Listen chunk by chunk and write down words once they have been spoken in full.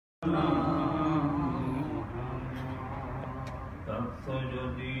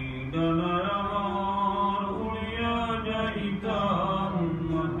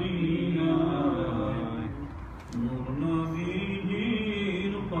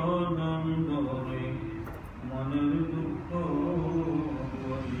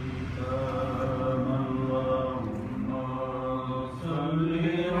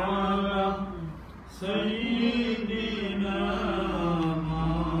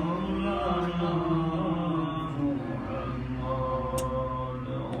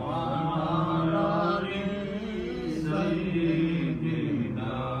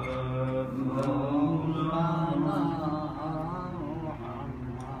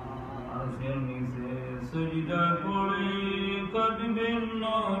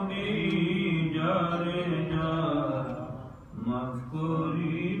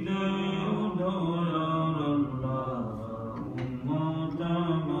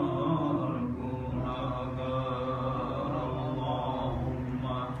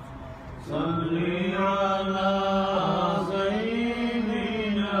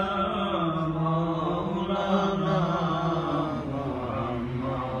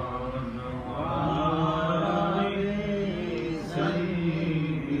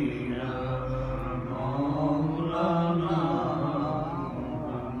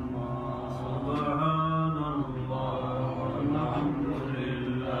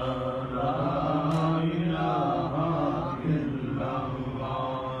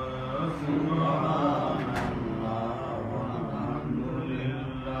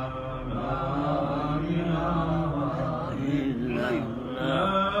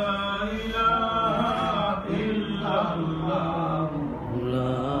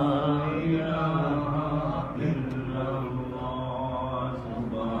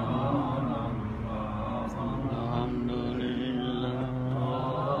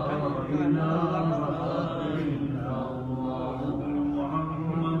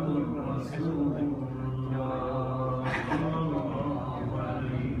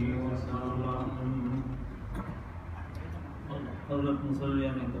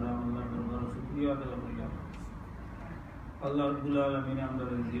আল্লাহ রাব্বুল আলামিন আমাদের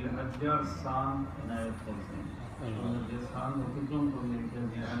জিলহজ্জার শান ইনায়াত করেছেন। যে শান অতিক্রম করলে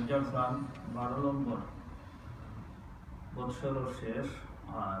জিলহজ্জার শান 12 নম্বর বৎসরের শেষ,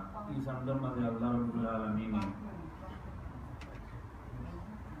 আর এই শানের মাঝে আল্লাহ রাব্বুল আলামিন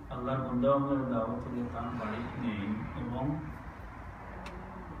আল্লাহর বান্দাদের দাওয়াত থেকে কান বাড়ি নেই এবং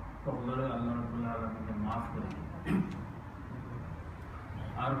সকলে আল্লাহ রাব্বুল আলামিনকে মাফ করে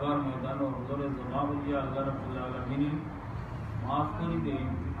हर बार मैदान और हजूर जमा हुई अल्लाह रब्बुल आलमीन माफ कर दे।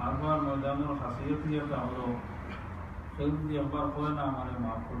 हर बार मैदान और खासियत ये हलो सऊदी अब्बार कोई ना हमारे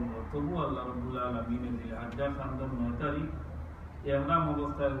माफ कर दो तबु अल्लाह रब्बुल आलमीन जिलहज्जा शानदार 9 तारीख एहराम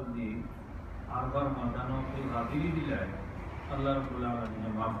अवस्था दी हर बार मैदानों की हाजिरी दिलाए अल्लाह रब्बुल आलमीन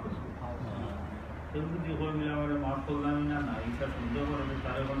माफ कर दो। सऊदी कोई मिला हमारे माफ करना ना ऐसा सुंदर और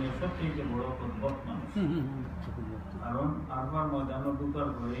तारे बने सब ठीक है बड़ो को बहुत मानुष কারণ আরবার ময়দানে ঢোকার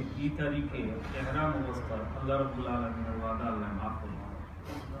পরে এই তারিখে ইহরাম অবস্থা আল্লাহ রাব্বুল আলামিনের ওয়াদা আল্লাহ মাফ করবেন।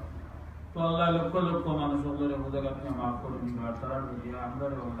 তো আল্লাহ লক্ষ লক্ষ মানুষের বোঝা আপনি মাফ করে দিবেন, তারা বুঝিয়ে আমরা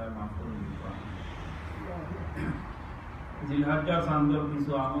আল্লাহ মাফ করে দিবেন। জিলহজ্জা শানদার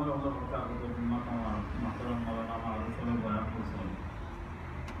কিছু আমল আল্লাহ কথা বলে মাহতারাম মাওলানা আলোচনা বয়ান করেছেন।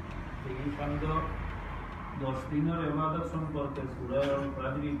 এই শানদার 10 দিনের ইবাদত সম্পর্কে সূরা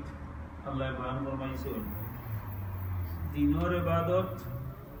আল-ফাজর আল্লাহ বয়ান ফরমাইছেন। দিনের ইবাদত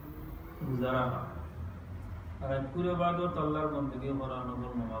রোজা রাখা, আর রাতের ইবাদত আল্লাহর বندگی করা,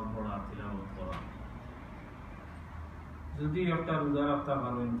 নফল নামাজ পড়া, তিলাওয়াত করা। যদি একটা রোজা রাখতে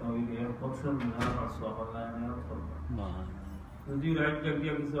পারেন তাহলে এর বছর রোজা রাখার সওয়াব আল্লাহ এনায়েত করবেন। যদি রাত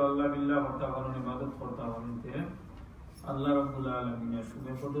জাগিয়া কিছু আল্লাহ বিল্লাহ করতে পারেন, ইবাদত করতে পারেন, তে আল্লাহ রাব্বুল আলামিনের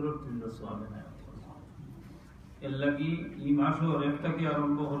শুভে কদরত তুল্য সওয়াব এনায়েত করবেন। এর লাগি এই মাসের 1 থেকে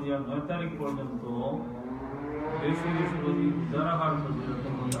আরম্ভ করিয়া 9 তারিখ পর্যন্ত বেশি বেশি রোজা রাখার ফজিলত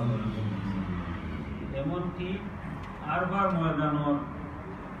কথা বলা হয়েছে। এমনকি আরবার ময়দানের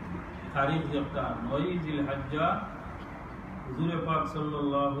তারিখ যেটা 9 জিলহজ্জা হুজুর পাক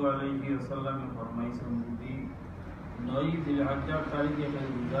সাল্লাল্লাহু আলাইহি ওয়াসাল্লামে ফরমাইছেন, যদি 9 জিলহজ্জার তারিখে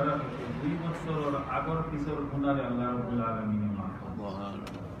রোজা রাখে 2 বছরের আগর পিছর গুনাহে আল্লাহ রাব্বুল আলামিন মাফ করবেন।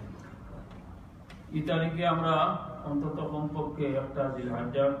 এই তারিখে আমরা অন্তত কমপক্ষে একটা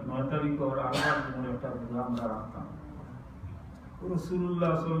জিলহজ্জার 9 তারিখের আরবার দিনের একটা রোজা আমরা রাখতাম।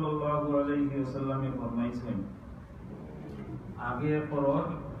 রাসূলুল্লাহ সাল্লাল্লাহু আলাইহি ওয়াসাল্লামে ফরমাইছেন, আগে পরর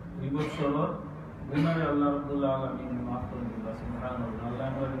 2 বছরের গুনাহে আল্লাহ রাব্বুল আলামিন মাফ করে দিবেন। সুবহানাল্লাহ। আল্লাহ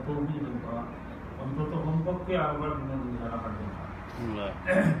আমাদের তৌফিক দান করা, অন্তত কমপক্ষে আরবার দিনের রোজা রাখার জন্য।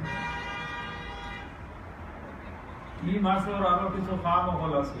 এই মাসের আরো কিছু কাম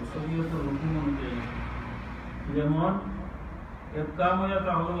হল আছে শরীয়তের হুকুম অনুযায়ী, যেমন এক কাম হইয়া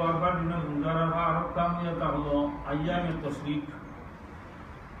তা হলো আরবার দিনের রোজা রাখা, আর কাম হইয়া তা হলো আইয়ামে তশরিক,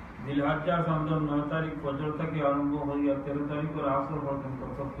 জিলহজ্জার চন্দ্র 9 তারিখ ফজর থেকে আরম্ভ হইয়া 13 তারিখের আসর পর্যন্ত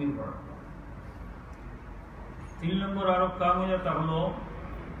তাকবীর পড়া। 3 নম্বর আরব কাম হইয়া তা হলো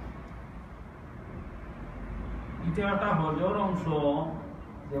এটা একটা হজর অংশ,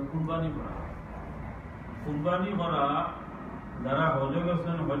 যে কুরবানি করা। কুরবানি করা যারা হজে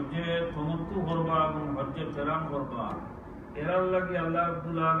গেছেন, হজ্জে তমত্তু করবা এবং হজ্জে ফেরান করবা, এরার লাগি আল্লাহ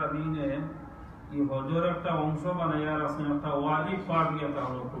রাব্বুল আলামিনে এই হজর একটা অংশ বানাইয়া রাখছেন, একটা ওয়াজিব পাঠ এটা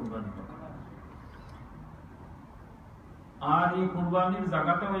হলো কুরবানি করা। আর এই কুরবানির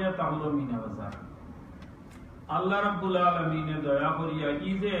জায়গাটা হইয়া তা হলো মিনা বাজার। আল্লাহ রাব্বুল আলামিনে দয়া করিয়া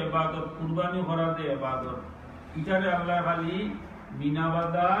এই যে ইবাদত, কুরবানি করা যে ইবাদত, এটারে আল্লাহ খালি মিনা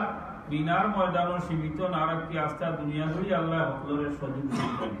বাজার, মিনার ময়দানও সীমিত না রাখি আস্থা দুনিয়া ধরি আল্লাহ হকলরের সুযোগ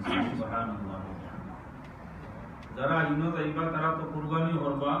দিয়েছে। সুবহানাল্লাহ। যারা হিনো যাইবা তারা তো কুরবানি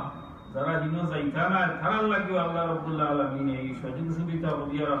করবা, যারা হিনো যাইতা না তারার লাগিও আল্লাহ রাব্বুল আলামিন এই সুযোগ সুবিধা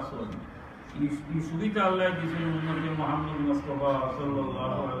দিয়া রাখছেন। এই সুবিধা আল্লাহ দিয়েছেন উম্মতে মুহাম্মদ মুস্তাফা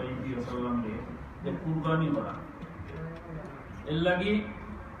সাল্লাল্লাহু আলাইহি ওয়াসাল্লাম কে, যে কুরবানি করা। এর লাগি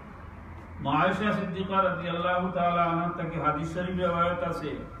মা আয়েশা সিদ্দিকা রাদিয়াল্লাহু তাআলা আনহা থেকে হাদিস শরীফ riwayat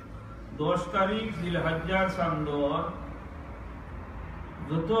আছে, 10 তারিখ জিলহজ্জার চাঁদর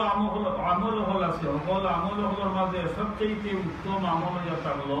যত আমল হল আছে, সকল আমল হলের মাঝে সবচেয়ে উত্তম আমল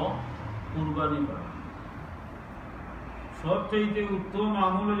যেটা হলো কুরবানি করা। সবচেয়ে উত্তম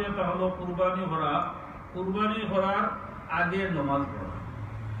আমল যেটা হলো কুরবানি করা। কুরবানি করার আগে নামাজ পড়া।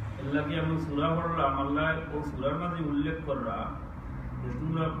 এর লাগে আমি সূরা পড়লাম, আল্লাহ ও সূরার মাঝে উল্লেখ করলাম যে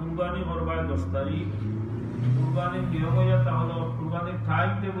তোমরা কুরবানি করবা 10 তারিখ। কুরবানির নিয়ম যেটা হলো, কুরবানির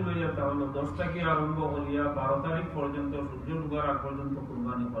টাইম টেবিল যেটা হলো 10 থেকে আরম্ভ হইয়া 12 তারিখ পর্যন্ত, সূর্য ডুবার আগ পর্যন্ত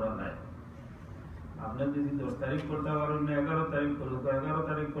কুরবানি করা যায়। আপনি যদি 10 তারিখ করতে পারেন না 11 তারিখ করুক, 11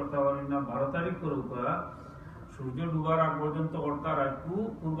 তারিখ করতে পারেন না 12 তারিখ করুক, সূর্য ডুবার আগ পর্যন্ত করতে রাখু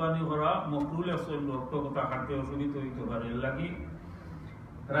কুরবানি করা মকরুল আছে। রক্ত কথা খাতে অসুবিধা হইতে পারে, এর লাগি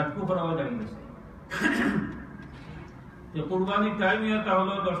রাখু করাও যায় গেছে। যে কুরবানির টাইম এটা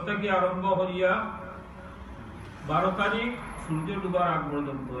হলো 10 থেকে আরম্ভ হইয়া 12 তারিখ সূর্য ডুবার আগ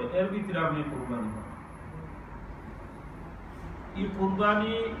পর্যন্ত, এর ভিতরে আপনি কুরবানি করেন। এই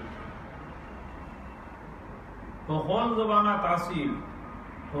কুরবানি সকল জবানাত আসিল,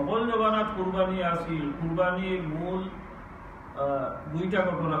 সকল জবানাত কুরবানি আসিল। কুরবানির মূল 2টা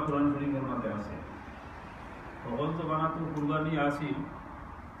ঘটনা কোরআন শরীফের মধ্যে আছে। সকল জবানাত কুরবানি আসিল,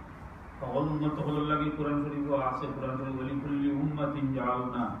 সকল উম্মত হল লাগি কোরআন শরীফও আছে। কোরআন শরীফ বলি কুল্লি উম্মাতিন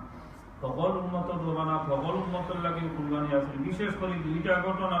জাআলনা, সকল উম্মতের জমানাত সকল উম্মতের লাগি কুরবানি আসিল। বিশেষ করে 2টা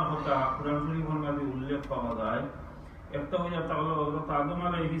ঘটনার কথা কোরআন শরীফের মধ্যে উল্লেখ পাওয়া যায়। একটা হইয়া তাহলে হযরত আদম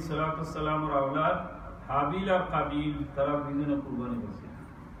আলাইহিস সালাতু সালামের আওলাদ হাবিল আর কাবিল, তারা দুইজনে কুরবানি করছিল।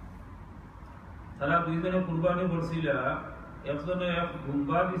 তারা দুইজনে কুরবানি করছিল, একজনে এক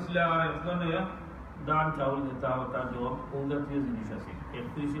গুম্বা দিছিল আর একজনে দান চাউল দিতা, তার জবাব জাতীয় জিনিস আছে।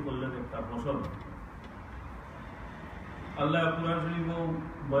 31 করলে একটা ফসল। আল্লাহ কুরআন শরীফ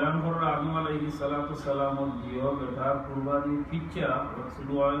বয়ান করে আদম আলাইহিস সালাতু সালামর দিও বেটা কুরবানি কিচ্ছা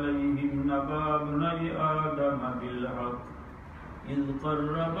রাসূলু আলাইহি নাবা বনাই আদম বিল হক ইয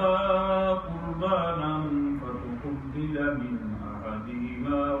করবা কুরবানান ফাতুকবিলা মিন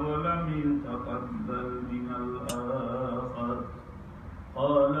আহাদিমা ওয়া লাম ইয়াতাকাব্বাল মিনাল আখার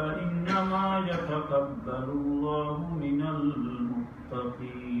قال إنما يتقبل الله من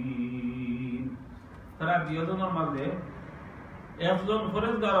المتقين। তারা দুজনের মাঝে একজন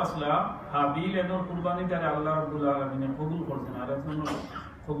ফরেজগার আসলা হাবিল, এর কুরবানি তারে আল্লাহ রাব্বুল আলামিন কবুল করছেন, আর একজন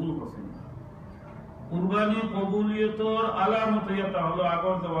কবুল করছেন। কুরবানি কবুলিয়তর আলামত এটা হলো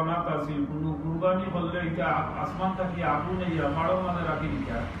আগর জমানাত আছে কোন কুরবানি করলে এটা আসমান থেকে আগুন ইয়া মাড়ো মানে রাখি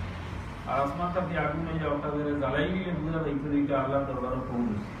দিতা, আর আসমান থেকে আগুন ইয়া ওটাকে জ্বালাই দিলে বুঝা যাইতো এটা আল্লাহর দরবারে কবুল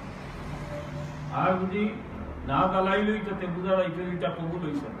হইছে। আর যদি না জ্বালাই লইতো তে বুঝা যাইতো এটা কবুল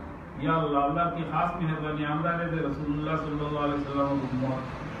হইছে। ইয়া আল্লাহ, আল্লাহর কি খাস মেহেরবানি, আমরা যে রাসূলুল্লাহ সাল্লাল্লাহু আলাইহি সাল্লামের উম্মত,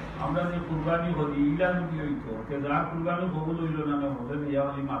 আমরা যে কুরবানি করি ইলা যদি হইতো তে যার কুরবানি কবুল হইল না হবে ইয়া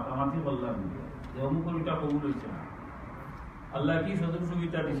আলী মাতামাতি বললাম যে অমুক এটা কবুল হইছে না। আল্লাহ কি সুযোগ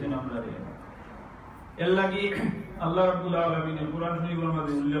সুবিধা দিয়েছেন আমরা রে। এর লাগি আল্লাহ রাব্বুল আলামিন কুরআন শরীফের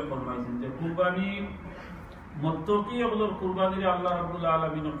মধ্যে উল্লেখ ফরমাইছেন যে কুরবানি মুত্তাকি হলোর কুরবানিরে আল্লাহ রাব্বুল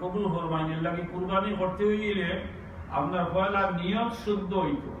আলামিন কবুল ফরমাইন। এর লাগি কুরবানি করতে হইলে আপনার পয়লা নিয়ত শুদ্ধ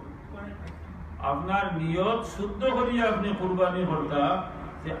হইতো। আপনার নিয়ত শুদ্ধ করিয়া আপনি কুরবানি করতা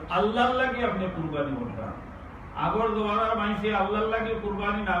যে আল্লাহর লাগি আপনি কুরবানি করতা। আগর জমানার মানুষে আল্লাহর লাগি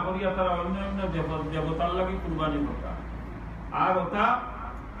কুরবানি না করিয়া তারা অন্য অন্য দেবতার লাগি কুরবানি করতা আর ওটা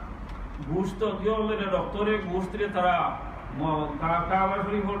গোশত দিওলের রক্তরে গোশতরে তারা কাবা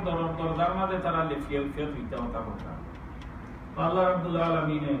শরীফের দরজার মাঝে তারা লেফিয়ে ফিরতে ওটা করতা আল্লাহ রাব্বুল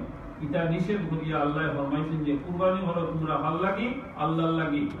আলামিন এটা নিষেধ করিয়া আল্লাহ ফরমাইছেন যে কুরবানি হলো তোমরা আল্লাহর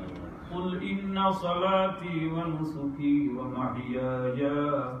লাগি قل إن صلاتي ونسكي ومحياي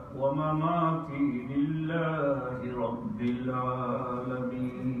ومماتي لله رب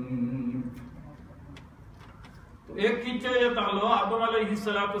العالمين তো এক কিচ্ছায় তাহলো আদম আলাইহিস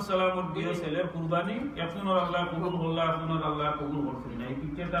সালাতু সালামের দিয়ে ছেলের কুরবানি এখন আল্লাহ কবুল করলা এখন আল্লাহ কবুল করছেন না এই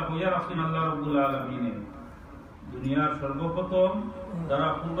কিচ্ছাটা হইয়া রাখছেন আল্লাহ রাব্বুল আলামিন দুনিয়ার সর্বপ্রথম যারা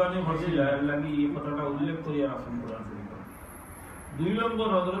কুরবানি করছিল এর লাগি এই কথাটা উল্লেখ করিয়া রাখছেন কোরআন শরীফে দুই নম্বর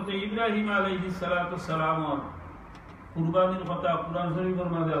হযরত ইব্রাহিম আলাইহিস সালাতু সালামের কুরবানির কথা কোরআন শরীফের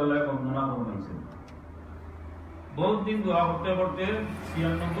মাঝে আল্লাহ বর্ণনা করেছেন বহুত দিন দোয়া করতে করতে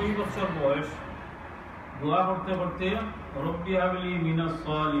 96 বছর বয়স দোয়া করতে করতে রব্বি হাবলি মিনাস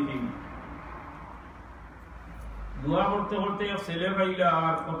সালিহিন দোয়া করতে করতে ছেলে পাইলা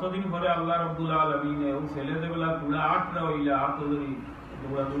আর কতদিন পরে আল্লাহ রাব্বুল আলামিন ও ছেলে দেবলা তুলা 8 রা হইলা 8 ধরি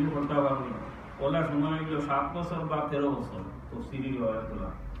দোয়া দুই ঘন্টা বাকি ওলা সময় হইল 7 বছর বা 13 বছর তফসিরি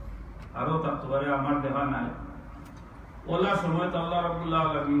আয়াতুল্লাহ আরো তাকবারে আমার দেখা নাই ওলা সময় তো আল্লাহ রাব্বুল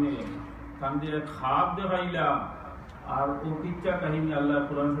আলামিন কান্দে খাব দেখাইলা আর ও কিচ্ছা কাহিনী আল্লাহ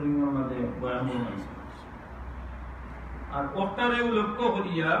কোরআন শরীফের মধ্যে বয়ান করেছে আর ওটারে লক্ষ্য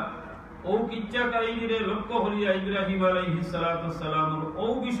করিয়া ও কিচ্ছা কাহিনীরে লক্ষ্য করিয়া ইব্রাহিম আলাইহিস সালাতু সালামের ও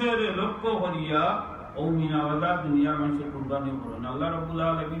বিষয়ে লক্ষ্য করিয়া ও মিনাওয়াদা দুনিয়ার মানুষের কুরবানি করেন আল্লাহ রাব্বুল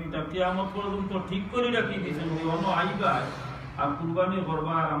আলামিন এটা কিয়ামত পর্যন্ত ঠিক করে রাখি দিয়েছেন যে অন্য আইবা আর কুরবানি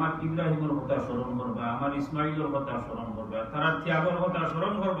করবা আর আমার ইব্রাহিমের কথা স্মরণ করবা আমার ইসমাইলের কথা স্মরণ করবা তারা ত্যাগের কথা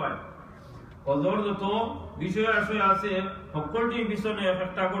স্মরণ করবা হযর যত বিষয় আছে সকলটির পিছনে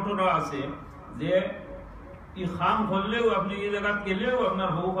একটা ঘটনা আছে যে ই খাম করলেও আপনি এই জায়গা গেলেও আপনার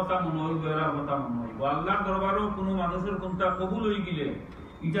হৌ কথা মনে হইব এরার কথা মনে হইব আল্লাহর দরবারেও কোনো মানুষের কোনটা কবুল হয়ে গেলে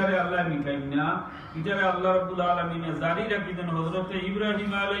ইটারে আল্লাহ মিঠাই না ইটারে আল্লাহ রাব্বুল আলামিন জারি রাখি দেন হযরত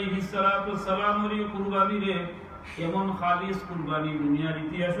ইব্রাহিম আলাইহিস সালাতু সালামের কুরবানিরে এমন খালিস কুরবানি দুনিয়ার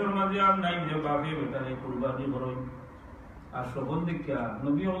ইতিহাসের মাঝে আর নাই যে বাপে বেটারে কুরবানি করই আর শোভন দেখা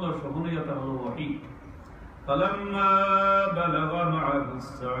নবী আল্লাহ শোভন এটা হলো ওয়াহি فلما بلغ معه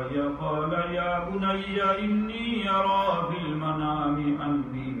السعي قال يا بني إني أرى في المنام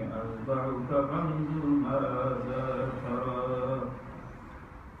أني أذبحك فانظر ماذا ترى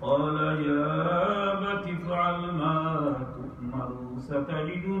قال يا أبت افعل ما تؤمر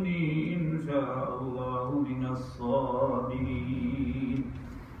ستجدني إن شاء الله من الصابرين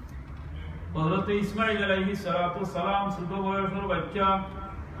হযরত ইসমাঈল আলাইহিস সালাতু সালাম ছোট বয়সের বাচ্চা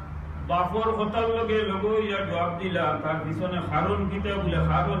বাপর কথার লগে লগইয়া জবাব দিলা তার পিছনে হারুন কিতা বলে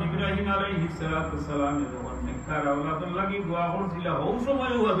হারুন ইব্রাহিম আলাইহিস সালাতু সালামের যখন নেককার আওলাদর লাগি দোয়া করছিল ওই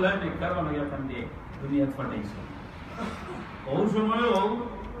সময় আল্লাহ নেককার বানাইয়া কান্দে দুনিয়া ফাটাইছে ওই সময়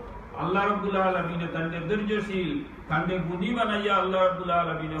আল্লাহ রাব্বুল আলামিন তাকে ধৈর্যশীল কান্দে গুণী বানাইয়া আল্লাহ রাব্বুল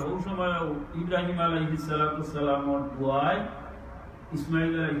আলামিন ওই সময় ইব্রাহিম আলাইহিস সালাতু সালামের দোয়ায়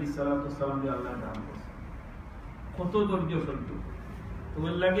ইসমাঈল আলাইহিস সালাতু সালাম দিয়ে আল্লাহ দান করেছে কত ধৈর্য সহ্য তো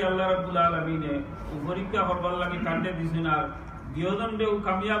লাগি আল্লাহ রাব্বুল আলামিন পরীক্ষা করবার লাগি কান্দে দিছেন আর দিয়জন দেও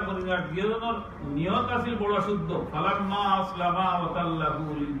কামিয়াব করেন আর দিয়জনের নিয়ত আছিল বড় শুদ্ধ ফালাম্মা আসলামা ওয়া তাল্লাহু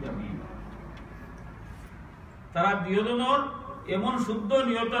লিল জামিন তারা দিয়জনের এমন শুদ্ধ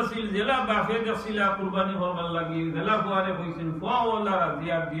নিয়ত আছিল জেলা বাফে গছিলা কুরবানি করবার লাগি জেলা ফুয়ারে কইছেন ফুয়া ওয়ালা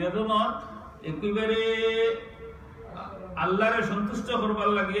রাজিয়া দিয়জনের একেবারে আল্লাহরে সন্তুষ্ট করবার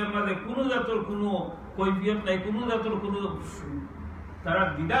লাগি এর মাঝে কোনো জাতর কোনো কৈফিয়ত নাই কোনো জাতর কোনো তারা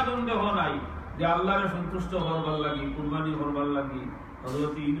দ্বিধাদ্বন্দ্ব নাই যে আল্লাহরে সন্তুষ্ট করবার লাগি কুরবানি করবার লাগি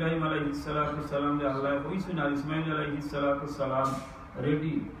হযরত ইব্রাহিম আলাইহিস সালাতু সালাম যে আল্লাহ কইছেন আর ইসমাঈল আলাইহিস সালাতু সালাম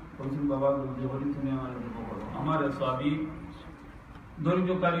রেডি কইছেন বাবা যদি বলি তুমি আমারে দেব করো আমারে সাবি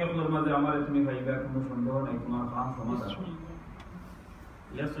ধৈর্যকারী আপনার মাঝে আমারে তুমি ভাইবা কোনো সন্দেহ নাই তোমার কাম সমাধান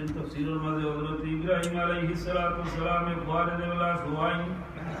ইয়াসিন তাফসীরের মাঝে হযরত ইব্রাহিম আলাইহিস সালাতু সালামের পরে দেবলা সুয়াই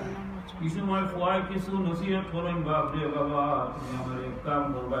কিছু সময় ফুয়াই কিছু নসিহত করেন বাপ রে বাবা তুমি আমার এক কাম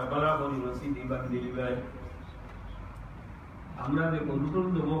করবা বালা করি রসিদি বান্ধি দিবাই আমরা যে নতুন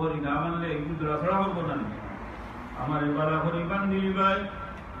দেবো করি না মানলে একটু দরাছড়া করবো না আমার বালা করি বান্ধি দিবাই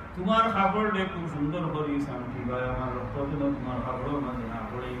তোমার কাপড় দে খুব সুন্দর করি শান্তি ভাই আমার রক্ত দিল তোমার কাপড়ের মাঝে না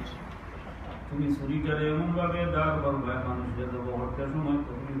পড়ে তুমি ছুরিটারে এমন ভাবে দাঁড় করবা মানুষের দেবো করতে সময়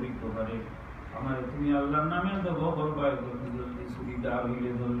তখন দেখতে পারে আমার তুমি আল্লাহর নামে দেবো করবা ছুরি দাঁড়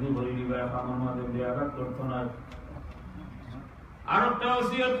হইলে জলদি ভরি দিবা আমার মাঝে ব্যাঘাত করতো না আর একটা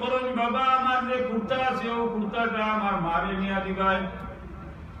ওসিয়ত করুন, বাবা আমার যে কুর্তা আছে ও কুর্তাটা আমার মারে নিয়ে দিবাই,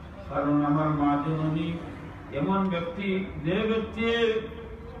 কারণ আমার মা জননী এমন ব্যক্তি যে ব্যক্তি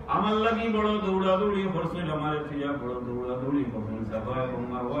আমার লাগি বড় দৌড়াদৌড়ি করছেন, আমার থিয়া বড় দৌড়াদৌড়ি করছেন, সাবা এবং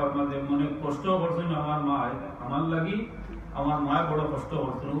মার মাঝে মনে কষ্ট করছেন আমার মা, আমার লাগি আমার মা বড় কষ্ট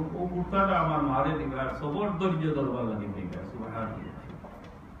করছেন, ও কুর্তাটা আমার মারে দিবার সবর ধৈর্য ধরবার লাগি দিবার। সুবহানাল্লাহ।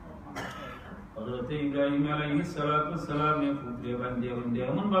 হযরত ইব্রাহিম আলাইহিস সালাতু সালামে কুকুরে বান্ধিয়ে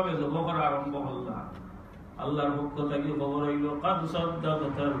এমন ভাবে জবাহ করা আরম্ভ করলা, আল্লাহর পক্ষ থেকে খবর হইল কাদ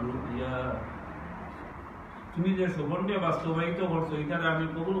সাদ্দাকাতার রুইয়া, তুমি যে স্বপ্নকে বাস্তবায়িত করছো এটারে আমি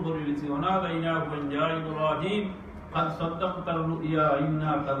কবুল করে নিয়েছি। ওনাদাইনা বঞ্জা ইব্রাহিম কাদ সাদ্দাকাতার রুইয়া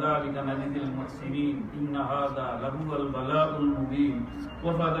ইন্না কাযালিকা নাজিল মুহসিনিন ইন্না হাযা লাহুল বালাউল মুবিন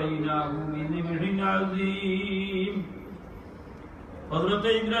ওয়া ফাদাইনাহু বিযিবহিন আযীম। হযরত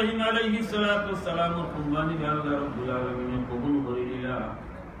ইব্রাহিম আলাইহিস সালাতু সালাম কুরবানি আল্লাহ রাব্বুল আলামিন কবুল করে দিলা,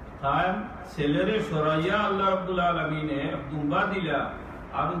 তাই ছেলেরে সরাইয়া আল্লাহ রাব্বুল আলামিনে দুম্বা দিলা,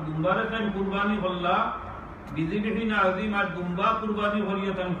 আর দুম্বারে তাই কুরবানি করলা বিযিবহিন আযীম, আর দুম্বা কুরবানি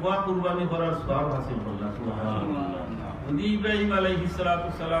করিয়া তাই কোয়া কুরবানি করার সওয়াব হাসিল করলা। সুবহানাল্লাহ। যদি ইব্রাহিম আলাইহিস সালাতু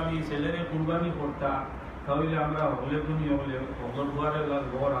সালাম এই ছেলেরে কুরবানি করতা, তাহলে আমরা হলে তুমি হলে ওর দুয়ারে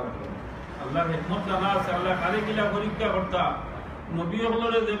ঘর আসতো। আল্লাহর হিকমত জানা আছে, আল্লাহ কারে কিলা পরীক্ষা করতা, নবী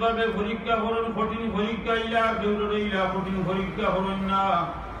হলরে যেভাবে পরীক্ষা করেন, কঠিন পরীক্ষা ইলা কেউরে ইলা কঠিন পরীক্ষা করেন না।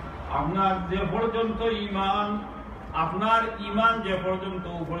 আপনার যে পর্যন্ত ঈমান, আপনার ঈমান যে পর্যন্ত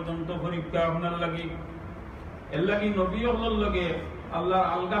ও পর্যন্ত পরীক্ষা আপনার লাগি, এর লাগি নবী হলর লগে আল্লাহর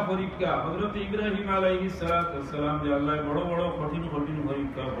আলগা পরীক্ষা। হযরত ইব্রাহিম আলাইহিস সালাতু সালাম যে আল্লাহ বড় বড় কঠিন কঠিন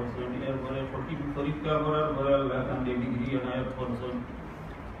পরীক্ষা করছেন, এরপরে কঠিন পরীক্ষা করার পরে আল্লাহ তাকে ডিগ্রি এনায়েত করছেন।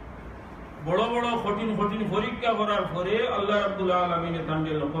 বড় বড় কঠিন কঠিন পরীক্ষা করার পরে আল্লাহ রাব্বুল আলামিন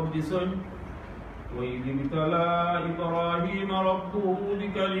তাকে লকব দিছেন, وَإِذِ ابْتَلَى إِبْرَاهِيمَ رَبُّهُ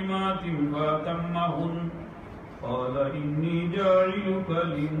بِكَلِمَاتٍ فَأَتَمَّهُنَّ قَالَ إِنِّي جَاعِلُكَ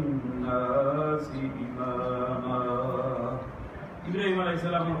لِلنَّاسِ إِمَامًا। ইব্রাহিম আলাইহিস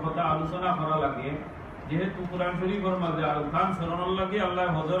সালামের কথা আলোচনা করা লাগে, যেহেতু কোরআন শরীফের মাঝে আর খান শরণের লাগে আল্লাহ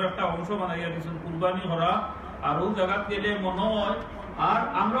হজর একটা অংশ বানাইয়া দিয়েছেন কুরবানি করা, আর ও জায়গা গেলে মনে হয় আর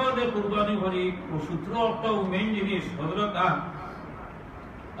আমরাও যে কুরবানি করি ও সূত্র একটা মেইন জিনিস হযরত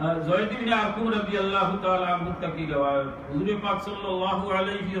যায়েদ ইবনে আরকাম রাদিয়াল্লাহু তাআলা আনহু থেকে গাওয়ায়, হুজুর পাক সাল্লাল্লাহু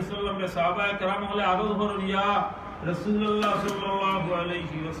আলাইহি ওয়াসাল্লাম এর সাহাবায়ে কেরাম হলে আরো ধরুন, ইয়া রাসূলুল্লাহ সাল্লাল্লাহু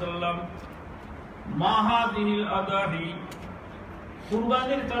আলাইহি ওয়াসাল্লাম মা হাদিনিল আদাহি,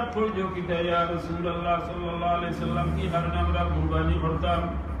 কুরবানির তাৎপর্য কি ইয়া রাসূলুল্লাহ সাল্লাল্লাহু আলাইহি ওয়াসাল্লাম, কি কারণে আমরা কুরবানি করতাম?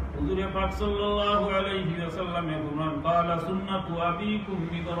 হুজুর পাক সাল্লাল্লাহু আলাইহি ওয়াসাল্লাম বলেন, ক্বালা সুন্নাতু আবিকুম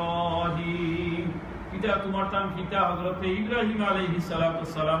ইব্রাহিম, এটা তোমার তাম পিতা হযরত ইব্রাহিম আলাইহিস সালাতু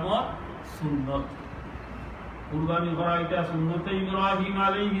সালাম সুন্নাত। কুরবানি করা এটা সুন্নাত ইব্রাহিম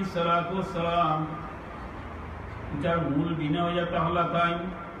আলাইহিস সালাতু সালাম, এটার মূল বিনা হইয়া তাহলে তাই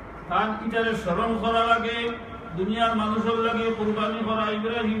কারণ এটারে স্মরণ করা লাগে, দুনিয়ার মানুষের লাগে কুরবানি করা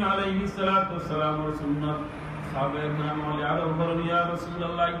ইব্রাহিম আলাইহিস সালাতু সালামের সুন্নাত। সাহাবায়ে কেরাম বলে, আরো বলেন, ইয়া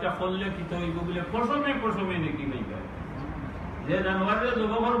রাসূলুল্লাহ এটা করলে কি তো হইব বলে প্রথমে প্রথমে নাকি হইবে, যে জানোয়ারের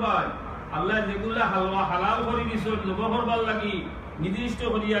জবাই করবাই আল্লাহ যেগুলা হালওয়া হালাল করে দিছেন জবাই করবার লাগি নির্দিষ্ট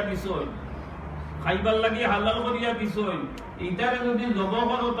করিয়া দিছেন, খাইবার লাগি হালাল করিয়া দিছেন, এইটারে যদি জবাই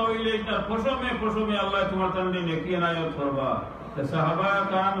করো তাহলে এটা প্রথমে প্রথমে আল্লাহ তোমার জন্য নেকি এনায়েত করবা। সাহাবায়ে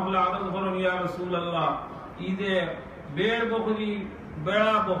কেরাম বলে, আরো বলেন, ইয়া রাসূলুল্লাহ ঈদে বেড় বকরি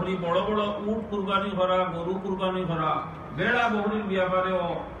বেড়া বকরি বড় বড় উট কুরবানি করা, গরু কুরবানি করা, বেড়া বকরির ব্যাপারেও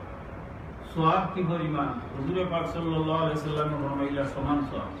সওয়াব কি পরিমাণ, হুজুর পাক সাল্লাল্লাহু আলাইহি সাল্লামের ফরমাইলা সমান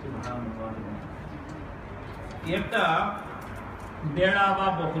সওয়াব। সুবহানাল্লাহ। একটা বেড়া বা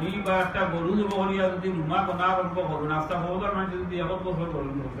বকরি বা একটা গরু বকরিয়া যদি রুমা বানা আরম্ভ করো, নাস্তা হওয়ার মানে যদি এখন বছর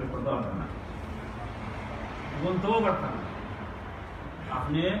করুন করতে পারবে না, বলতেও পারতাম না।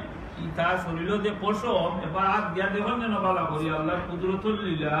 আপনি তার শরীরে যে পশম এবার হাত দিয়া দেখুন যেন বালা করি আল্লাহর কুদরতুল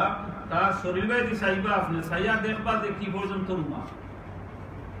লীলা, তার শরীর বাইরে চাইবা, আপনি চাইয়া দেখবা যে কি পর্যন্ত রুমা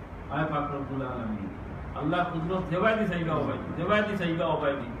আয় পাক রব্বুল আলামিন আল্লাহ কুদরত দেবাইদি চাইবা ওবাইদি, দেবাইদি চাইবা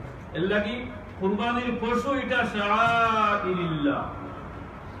ওবাইদি। এর লাগি কুরবানির পশু এটা শাআইরিল্লাহ,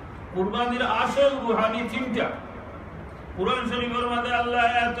 কুরবানির আসল রুহানি চিন্তা। কুরআন শরীফের মধ্যে আল্লাহ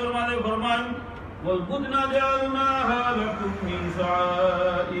আয়াতের মধ্যে ফরমান, والبدن جعلناها لكم من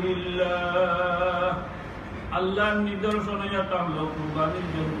شعائر الله, আল্লাহর নিদর্শন এটা হলো কুরবানির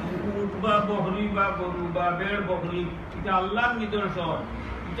জন্তু, উট বা বকরি বা গরু বা বেড় বকরি, এটা আল্লাহর নিদর্শন।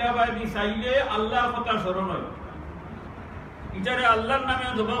 এটা বাইদি চাইলে আল্লাহর কথা স্মরণ হয়, এটারে আল্লাহর নামে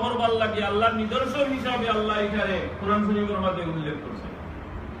জবাই করবার লাগে, আল্লাহর নিদর্শন হিসাবে আল্লাহ এটারে কোরআন শরীফের মধ্যে উল্লেখ করছে।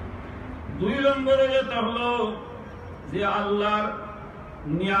 দুই নম্বরে যেটা হলো যে আল্লাহর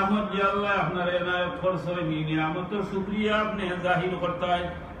নিয়ামত যে আল্লাহ আপনার এনায়ত করছে নিয়ামতের শুকরিয়া আপনি জাহির করতে হয়।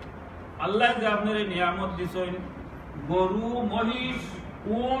 আল্লাহ যে আপনার নিয়ামত দিছেন, গরু, মহিষ,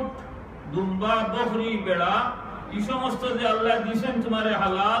 উট, দুম্বা, বকরি, বেড়া, এই সমস্ত যে আল্লাহ দিছেন তোমারে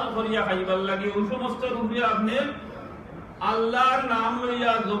হালাল করিয়া খাইবার লাগে, ওই সমস্ত রূপে আপনি আল্লাহর নাম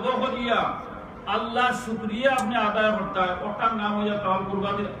লইয়া জব করিয়া আল্লাহর শুকরিয়া আপনি আদায় করতে হয়। ওটার নাম হইয়া তাহলে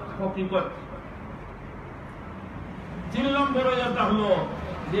কুরবানির হকিকত। 3 নম্বর হইয়া তাহলে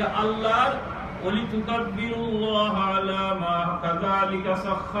যে আল্লাহর ওয়ালিতুকাব্বিরুল্লাহ আলা মা কাযালিকা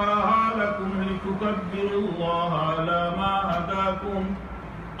সাখখারাহা লাকুম লিতুকাব্বিরুল্লাহ আলা মা হাদাকুম।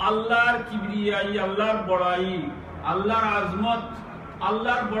 আল্লাহর কিবরিয়াই, আল্লাহর বড়াই, আল্লাহর আজমত,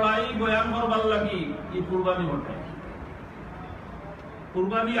 আল্লাহর বড়াই বয়ান করবার লাগি এই কুরবানি হতে।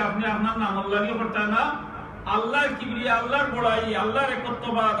 কুরবানি আপনি আপনার নাম লাগি করতে না, আল্লাহর কিবরিয়া, আল্লাহর বড়াই, আল্লাহর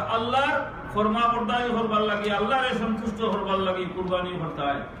একত্ববাদ, আল্লাহর ফরমাবরদারি করবার লাগি, আল্লাহর সন্তুষ্ট করবার লাগি কুরবানি করতে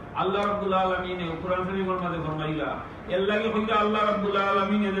হয়। আল্লাহ রাব্বুল আলামিন কোরআন শরীফের মধ্যে ফরমাইলা, এর লাগি কইরা আল্লাহ রাব্বুল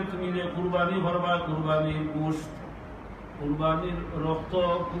আলামিন যে তুমি যে কুরবানি করবা, কুরবানির গোশত, কুরবানির রক্ত,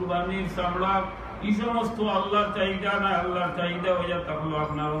 কুরবানির চামড়া, এই সমস্ত আল্লাহর চাহিদা না। আল্লাহর চাহিদা হইয়া তাহলে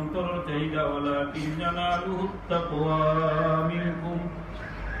আপনার অন্তরের চাহিদা। ওয়ালাকিন ইয়ানালুহুত তাকওয়া মিনকুম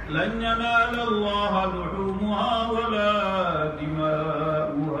লান ইয়ানালাল্লাহা লুহুমুহা ওয়ালা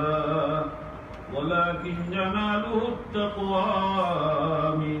দিমাউহা ওয়ালাকিন ইয়ানালুহুত তাকওয়া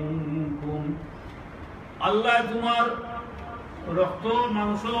মিনকুম। আল্লাহ তোমার রক্ত,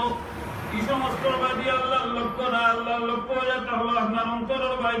 মাংস, এই সমস্ত বাদী আল্লাহর লক্ষ্য না। আল্লাহর লক্ষ্য হইয়া তাহলে আপনার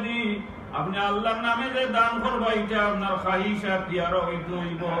অন্তরের বাদী আপনি আল্লাহর নামে যে দান করবা, এটা আপনার খাহিশা পিয়ারা হইতে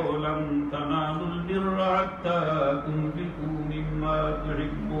হইব। লান তানালুল বিররা হাত্তা তুনফিকু মিম্মা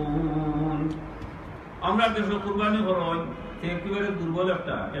তুহিব্বুন। আমরা দেশে কুরবানি করই একেবারে দুর্বল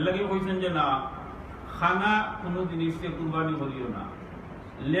একটা, এর লাগি কইছেন যে না, খানা কোনো জিনিসকে কুরবানি করিও না,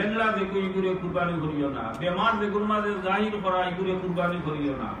 লেংড়া দেখো এগুলো কুরবানি করিও না, বেমার যেগুলোর মাঝে জাহির করা এগুলো কুরবানি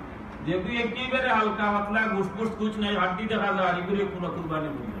করিও না, যেগুলো একেবারে হালকা পাতলা ঘুসফুস কুচ নাই, হাড্ডি দেখা যায়, এগুলো কোনো কুরবানি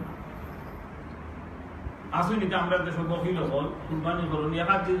করিও না। আসুন এটা আমরা দেশে বকিল হল কুরবানি করুন, এক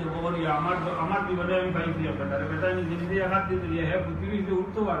হাত দিয়ে বলি আমার জীবনে আমি পাইছি আপনার বেটা নিজে নিজে এক হাত দিয়ে দিলে হ্যাঁ পৃথিবীতে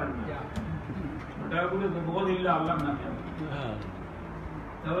উঠতে পারেন না, ওটা বলে বকল দিল্লা আল্লাহ না।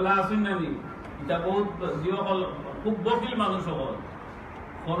 তাহলে আসুন না নি, এটা বহুত যিসকল খুব বকিল মানুষ হল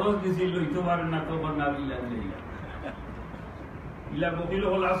খরচ দিছিল লইতে পারেন না, তখন না দিল্লা দিল্লা ইলা বকিল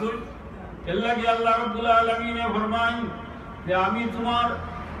হল। আসুন এর লাগে আল্লাহ রাব্বুল আলামিনে ফরমান যে আমি তোমার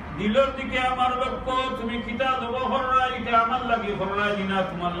দিলের দিকে আমার লক্ষ্য, তুমি কিতা দেব হররা, এটা আমার লাগি হররাই না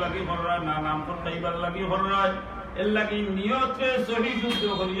তোমার লাগি হররা না, নাম করতেইবার লাগি হররাই। এর লাগি নিয়তে সহি শুদ্ধ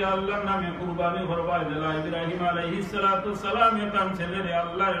করিয়া আল্লাহর নামে কুরবানি করবা। ইব্রাহিম আলাইহিস সালাতু সালাম তার ছেলেরে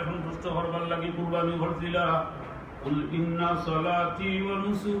আল্লাহর সন্তুষ্ট করবার লাগি কুরবানি করছিলা। কুল ইন্না সালাতি ওয়া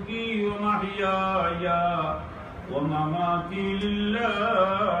নুসুকি ওয়া মাহইয়ায়া ওয়া মামাতি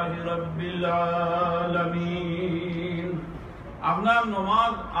লিল্লাহি রাব্বিল আলামিন। আপনার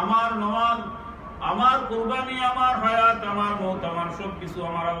নমাজ, আমার কুরবানি, আমার হায়াত, আমার মওত, আমার সব কিছু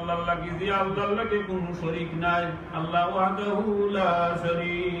আমার আল্লাহর লাগি, যে আল্লাহর লাগি কোনো শরীক নাই। আল্লাহ ওয়াহদাহু লা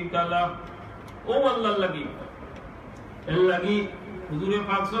শারীকা লাহ, ও আল্লাহর লাগি। এর লাগি হুজুরে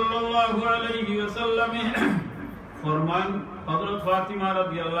পাক সাল্লাল্লাহু আলাইহি ওয়াসাল্লাম ফরমান, হযরত ফাতিমা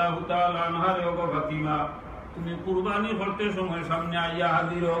রাদিয়াল্লাহু তাআলা আনহা রে, ও ফাতিমা তুমি কুরবানি করতে সময় সামনে আইয়া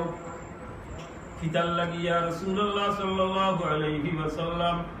হাজির হও। কিতাল লাগিয়া রাসূলুল্লাহ সাল্লাল্লাহু আলাইহি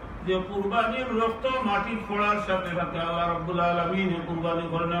ওয়াসাল্লাম যে কুরবানির রক্ত মাটি পড়ার সাথে সাথে আল্লাহ রাব্বুল আলামিন কুরবানি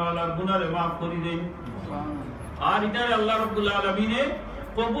করনেওয়ালার গুনাহ মাফ করে দেন। আর এটা আল্লাহ রাব্বুল আলামিন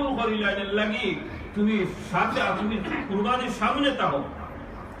কবুল করিলেন। লাগি তুমি সাথে তুমি কুরবানির সামনে তাও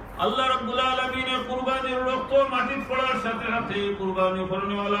আল্লাহ রাব্বুল আলামিন কুরবানির রক্ত মাটি পড়ার সাথে সাথে কুরবানি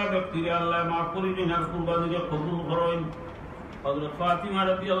করনেওয়ালা ব্যক্তিকে আল্লাহ মাফ করে দেন আর কুরবানিকে কবুল করেন। হযরত ফাতিমা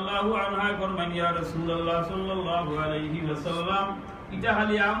রাদিয়াল্লাহু আনহা ফরমান, ইয়া রাসূলুল্লাহ সাল্লাল্লাহু আলাইহি ওয়াসাল্লাম এটা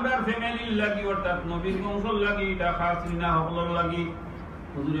খালি আমরার ফ্যামিলির লাগি, অর্থাৎ নবীর বংশর লাগি, এটা খাস না হকলর লাগি।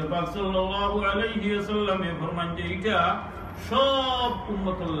 হুজুরে পাক সাল্লাল্লাহু আলাইহি ওয়াসাল্লাম ফরমান যে এটা সব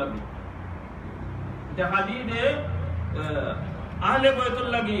উম্মতের লাগি, এটা খালি যে আহলে বাইতুর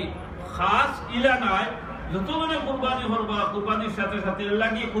লাগি খাস ইলা নাই। যতজনে কুরবানি করবা কুরবানির সাথে সাথে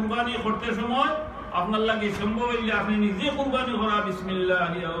লাগি কুরবানি করতে সময় আপনার লাগে সম্ভব হইলে আপনি নিজে কুরবানি করা,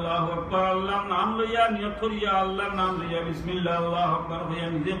 বিসমিল্লাহি আল্লাহু আকবার, আল্লাহর নাম লইয়া নিয়ত করিয়া আল্লাহর নাম লইয়া বিসমিল্লাহ আল্লাহু আকবার হইয়া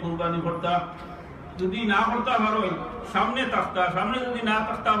নিজে কুরবানি করতা। যদি না করতে পারেন সামনে তাকতা, সামনে যদি না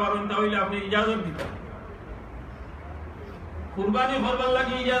তাকতা পারেন তাহলে আপনি ইজাজত দিতা, কুরবানি করবার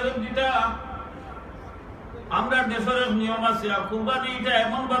লাগে ইজাজত দিতা। আমরা দেশের নিয়ম আছে, আর কুরবানি এটা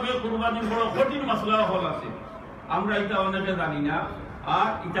এমন ভাবে কুরবানির বড় কঠিন মশলা হল আছে। আমরা এটা অনেকে জানি না, আর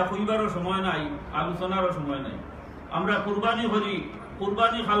এটা কইবারও সময় নাই, আলোচনারও সময় নাই। আমরা কুরবানি করি,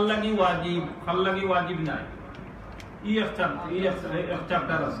 কুরবানি খাল লাগি ওয়াজিব নাই, এক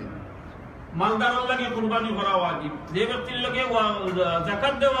চ্যাপ্টার আছে। মালদারের লাগে কুরবানি করা ওয়াজিব, যে ব্যক্তির লাগে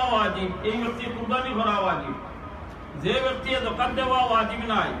যাকাত দেওয়া ওয়াজিব, এই ব্যক্তি কুরবানি করা ওয়াজিব। যে ব্যক্তি যাকাত দেওয়া ওয়াজিব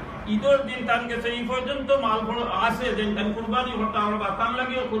নাই, ঈদের দিন তান গেছে এই পর্যন্ত মাল আছে যে তান কুরবানি করতে হবে, তার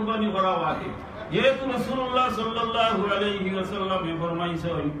লাগেও কুরবানি করা ওয়াজিব। যেহেতু রাসূলুল্লাহ সাল্লাল্লাহু আলাইহি ওয়াসাল্লাম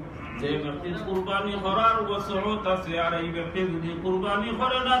ফরমাইছেন যে ব্যক্তি কুরবানি করার ওয়াসত আছে, আর এই ব্যক্তি যদি কুরবানি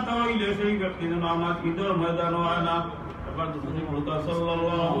করে না তাহলে সেই ব্যক্তি যেন আমার ঈদের ময়দানে হয় না। এবার যদি বলতা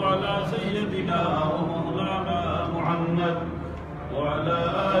সাল্লাল্লাহু আলা সাইয়্যিদিনা ওয়া মাওলানা মুহাম্মদ ওয়া আলা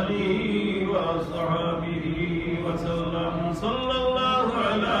আলিহি ওয়া আসহাবিহি ওয়া সাল্লাম। সাল্লাল্লাহু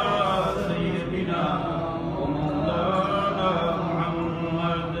আলা সাইয়্যিদিনা ওয়া মাওলানা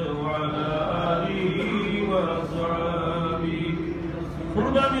মুহাম্মদ ওয়া আলা আলিহি ওয়া আসহাবিহি।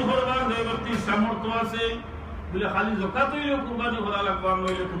 কুরবানি করবার যে ব্যক্তির সামর্থ্য আছে বলে খালি যাকাত হইলে কুরবানি করা লাগবে,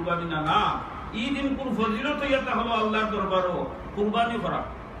 নইলে কুরবানি না। না, এই দিন কোন ফজিলত হইয়া হলো আল্লাহর দরবারও কুরবানি করা।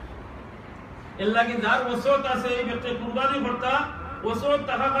 এর লাগি যার ওসত আছে এই ব্যক্তি কুরবানি করতা, ওসত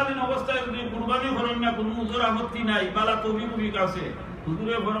থাকাকালীন অবস্থায় যদি কুরবানি করেন না কোনো উজুর আপত্তি নাই, বালা তৌফিক আছে।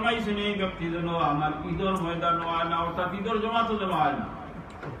 হুজুরে ফরমাইছেন এই ব্যক্তি যেন আমার ঈদের ময়দান হয় না, অর্থাৎ ঈদের জমাতো যেন হয় না।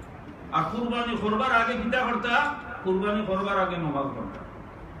 আর কুরবানি করবার আগে কিতা করতা? কুরবানি করবার আগে নমাজ পড়তা।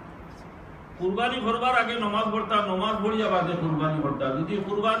 কুরবানি করবার আগে নমাজ পড়তা, নমাজ পড়িয়া বাদে কুরবানি করতা। যদি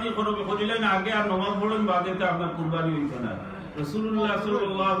কুরবানি করিলেন আগে আর নমাজ পড়লেন বাদে তো আপনার কুরবানি হইতো না। রাসূলুল্লাহ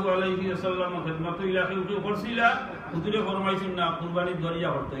সাল্লাল্লাহু আলাইহি ওয়াসাল্লাম খিদমতে ইলাহি করছিলা, হুজুরে ফরমাইছেন না কুরবানি দরিয়া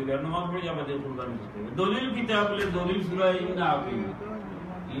করতে হবে, নমাজ পড়িয়া বাদে কুরবানি করতে হবে। দলিল কিতাব বলে দলিল সূরা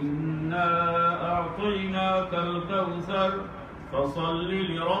ইন্না আ'তাইনাকাল কাউসার ফাসাল্লি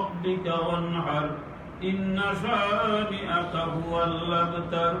লিরাব্বিকা ওয়ানহার ইন্না শানিআকা হুয়াল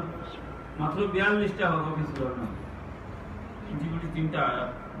আবতার। মাত্র 42টা হরফ কিছু না, তিনটা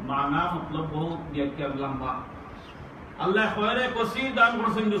আয়াত, মানা মতলব বহুত ব্যাখ্যা লম্বা। আল্লাহ খয়রে কসির দান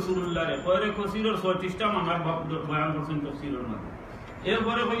করছেন রাসূলুল্লাহ রে, খয়রে কসিরের 36টা মানার বয়ান করছেন তাফসীরের মধ্যে।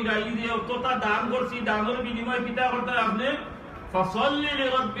 এরপরে কইরা এই যে অতটা দান করছি, দানের বিনিময়ে কিতা করতে আপনি ফাসাল্লি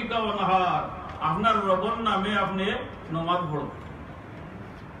লিরাব্বিকা ওয়ানহার, আপনার রবের নামে আপনি নামাজ পড়ো।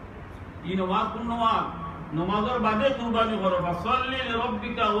 এই নামাজ কোন নামাজ? নামাজের বাদে কুরবানি করো। ফাসাল্লি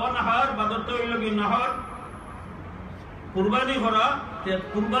লিরাব্বিকা ওয়ানহার, বাদত হইল কি নহর কুরবানি করা।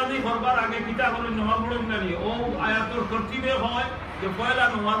 কুরবানি করবার আগে কিতা করে নামাজ পড়েন না, ও আয়াতের তরতিবে হয় যে পয়লা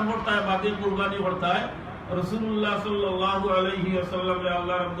নামাজ পড়তে হয় বাদে কুরবানি করতে হয়। রাসূলুল্লাহ সাল্লাল্লাহু আলাইহি ওয়াসাল্লাম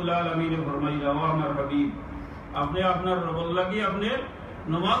আল্লাহ রাব্বুল আলামিন ফরমাইলা, ও আমার হাবিব আপনি আপনার রবের লাগি আপনি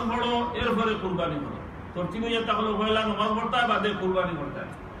নামাজ পড়ো, এরপরে কুরবানি করো। তরতিবে যেটা হলো পয়লা নামাজ পড়তে হয় বাদে কুরবানি করতে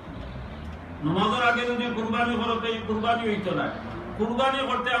হয়। নামাজের আগে যদি কুরবানি করো তো এই কুরবানি হইতো না। কুরবানি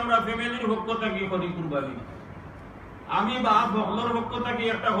করতে আমরা ফ্যামিলির পক্ষ থেকে করি কুরবানি। আমি বাপ বকলর পক্ষ থেকে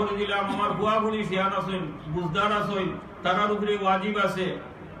একটা করে দিলাম, আমার বুয়া বুড়ি শিয়ান আছেন, বুঝদার আছেন, তারার উপরে ওয়াজিব আছে,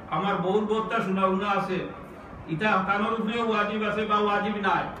 আমার বহুত বহুতটা শোনা আছে, এটা তার উপরে ওয়াজিব আছে বা ওয়াজিব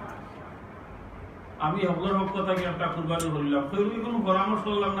নাই। আমি হকলর পক্ষ থেকে একটা কুরবানি করলাম, সেগুলি কোনো পরামর্শ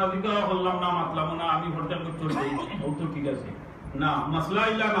করলাম না, জিজ্ঞাসা করলাম না, মাতলাম না, আমি ভোটার করতে তো ঠিক আছে না, মাসলা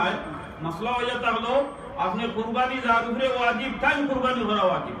ইলা নাই। মাসলা হয়ে থাকলো আপনি কুরবানি যার উপরে ওয়াজিব তাই কুরবানি করা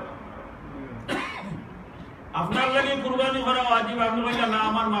ওয়াজিব। আপনার লাগে কুরবানি করা ওয়াজিব, আপনি বলছেন না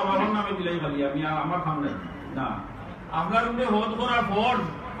আমার মা বাবার নামে দিলেই খালি, আমি আমার খাম নাই না। আপনার উপরে হজ করা ফরজ,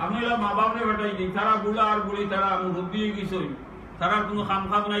 আপনি মা বাপরে বেটাই দিই, তারা বুড়া আর বুড়ি, তারা মুরব্বী হয়ে গেছে, তারা কোনো খাম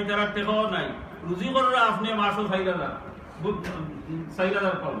নাই, তারা টেকাও নাই, রুজি করা আপনি মাসও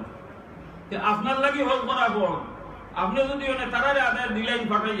 4,000 পাবেন। আপনার লাগে হজ করা ফরজ, আপনি যদি তারারে আদায় দিলেন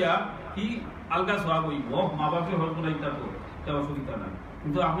ফাটাইয়া কি আলগা সওয়াব হইব, মা বাপকে হজ করাই তো অসুবিধা নাই,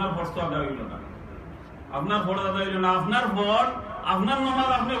 কিন্তু আপনার ফরজ তো আদায় হইল না, আপনার ফরজ আদায় হইল না। আপনার ফরজ, আপনার নামাজ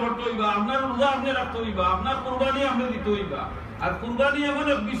আপনি পড়তে হইবা, আপনার রোজা আপনি রাখতে হইবা, আপনার কুরবানি আপনি দিতে হইবা। আর কুরবানি এমন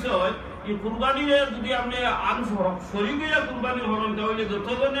এক বিষয়, এই কুরবানি যদি আপনি আরো শরীক হইয়া কুরবানি করেন তাহলে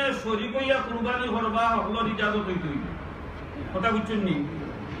যতজনে শরীক হইয়া কুরবানি করবা সকলের ইজাজত হইতে হইবে। কথা বুঝছেন নি?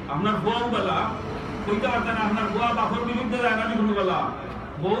 আপনার বউ বেলা কইতে পারতেন, আপনার বুয়া বাপর বিরুদ্ধে যায় নানি, কোনো বেলা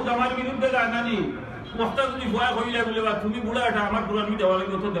বউ আমার বিরুদ্ধে যায় নানি, কষ্টা যদি বুয়া কইলে বলে বা তুমি বুড়া এটা আমার কুরবানি দেওয়া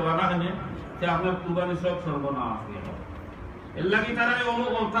লাগে, তো দেওয়া না কেন, আপনার কুরবানি সব সর্বনাশ হয়ে যাবে। এর লাগি তারা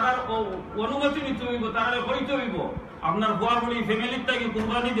অনুমতি নিতে হইব, তারা কইতে হইব। আপনার বুয়া বুড়ি ফ্যামিলির থেকে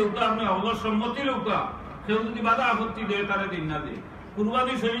কুরবানি দেউতা আপনি অবল সম্মতি লৌকা, কেউ যদি বাধা আপত্তি দেয় তারা দিন না দেয়।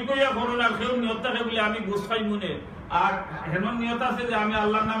 কুরবানি শরীর কইয়া করুন, আর কেউ নিয়ত থাকে বলে আমি গোস খাই মনে, আর হেমন নিয়ত আছে যে আমি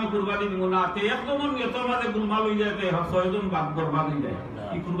আল্লাহর নামে কুরবানি দিব না, একজনের নিয়তের মাঝে গুলমাল হয়ে যায়, 6জন বাদ বরবাদ হয়ে যায়,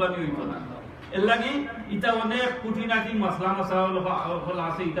 এই কুরবানি হইতো না। এর লাগি এটা অনেক খুঁটিনাটি মাসলা মাসাইল হল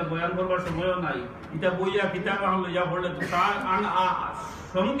আছে, এটা বয়ান করবার সময়ও নাই। এটা বইয়া কিতাব আনলো যা পড়লে তো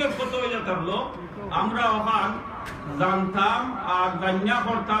সঙ্গে কত হয়ে যেতে হলো আমরা ওখান জানতাম আর জানিয়া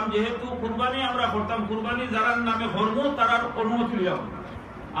করতাম, যেহেতু কুরবানি আমরা করতাম, কুরবানি যারার নামে করব তারার অনুমতি লইয়া করব।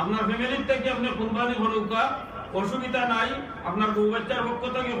 আপনার ফ্যামিলির থেকে আপনি কুরবানি হলুকা অসুবিধা নাই, আপনার বউ বাচ্চার পক্ষ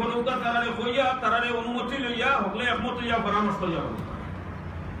থেকে হলুকা তারারে কইয়া তারারে অনুমতি লইয়া হকলে একমত হইয়া পরামর্শ লইয়া হবে,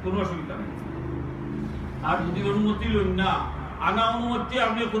 কোনো অসুবিধা নেই। আর যদি অনুমতি লইন না, আনা অনুমতি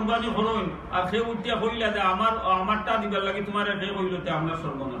আপনি কুরবানি হলেন আর সে উঠিয়া কইলা যে আমারটা দিবার লাগে তোমার সে কইলতে আপনার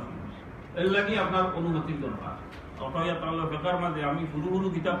সর্বনাশ, এর লাগি আপনার অনুমতির দরকার। অটাইয়া তাহলে বেকার মাঝে আমি গুরু গুরু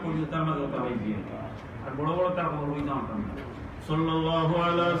কিতাব পড়ি তার মাঝে ওটা হয়ে দিয়ে আর বড় বড় তার বড় হই না। সাল্লাল্লাহু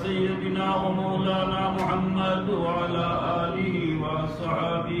আলা সাইয়্যিদিনা ওয়া মাওলানা মুহাম্মদ ওয়া আলা আলিহি ওয়া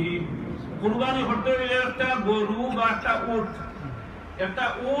আসহাবিহি। কুরবানি করতে হইলে একটা গরু বা একটা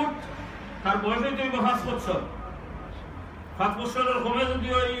উট তার বয়স হইতে 5 বছর। 5 বছরের কমে যদি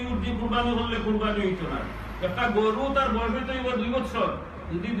ওই উট দিয়ে কুরবানি করলে কুরবানি হইতো না। একটা গরু তার বয়স হইতে 2 বছর,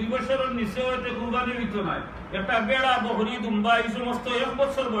 যদি 2 বছরের নিচে হইতে কুরবানি হইতো না। একটা বেড়া বকরি দুম্বা এই সমস্ত 1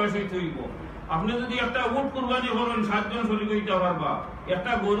 বছর বয়স হইতে হইব। আপনি যদি একটা উট কুরবানি করেন 7 জন শরীক হইতে পারবা,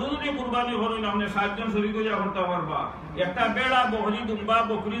 একটা গরু যদি কুরবানি করেন আপনি 7 জন শরীক হইয়া করতে পারবা, একটা বেড়া বকরি দুম্বা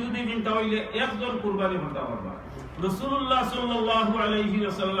বকরি যদি কিনতে হইলে 1 জন কুরবানি করতে পারবা। রাসূলুল্লাহ সাল্লাল্লাহু আলাইহি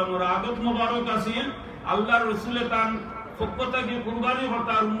ওয়াসাল্লামের আদত মোবারক আছিল আল্লাহর রাসূলে তার পক্ষ থেকে কুরবানি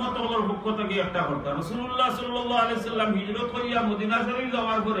করতে আর উম্মত হলোর পক্ষ থেকে একটা করতে। রাসূলুল্লাহ সাল্লাল্লাহু আলাইহি সাল্লাম হিজরত করিয়া মদিনা শরীফ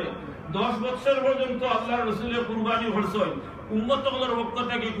যাওয়ার পরে 10 বছর পর্যন্ত আল্লাহর রাসূলে কুরবানি করছেন, উম্মত হলোর পক্ষ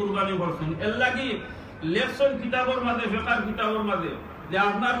থেকে কুরবানি করছেন। এর লাগি লেখছেন কিতাবের মাঝে, ফিকহ কিতাবের মাঝে যে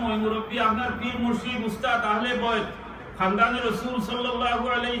আপনার মুরব্বী, আপনার পীর মুর্শিদ উস্তাদ আহলে বয়ত খানদানে রাসূল সাল্লাল্লাহু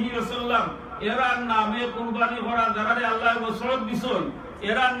আলাইহি ওয়াসাল্লাম এরার নামে কুরবানি করা যারারে আল্লাহ বসরত দিছেন,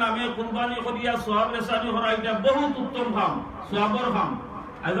 এরার নামে কুরবানি করিয়া সওয়াব রেসানি করা এটা বহুত উত্তম কাম, সওয়াবের কাম।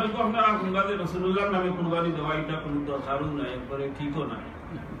 আজকাল তো আপনারা কুরবানি রাসূলুল্লাহর নামে কুরবানি দেওয়া এটা কোনো দরকারও নাই, একবারে ঠিকও নাই।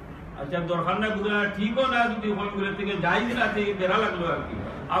 আচ্ছা দরকার না গুলো ঠিকও না, যদি হইগুলো থেকে যাই না থেকে বেড়া লাগলো আর কি।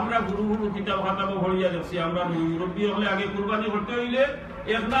 আমরা গুরু গুরু কিতাব খাতাবো ভরিয়া দেখছি, আমরা মুরব্বী হলে আগে কুরবানি করতে হইলে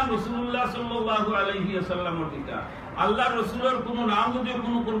এর নাম রাসূলুল্লাহ সাল্লাল্লাহু আলাইহি ওয়াসাল্লামের দিকা। আল্লাহ রাসূলের কোনো নাম যদি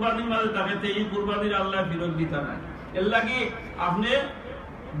কোনো কুরবানির মাঝে থাকে তে এই কুরবানির আল্লাহ ফিরত দিতা নাই। এর লাগি আপনি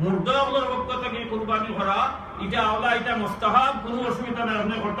মুর্দাগুলোর পক্ষ থেকে কুরবানি করা এটা আওলা, এটা মুস্তাহাব, কোনো অসুবিধা নাই।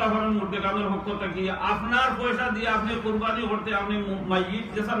 আপনি করতে পারেন মুর্দাগানের পক্ষ থেকে, আপনার পয়সা দিয়ে আপনি কুরবানি করতে আপনি মাইয়িত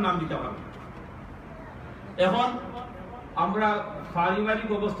যেসার নাম দিতে পারবেন। এখন আমরা পারিবারিক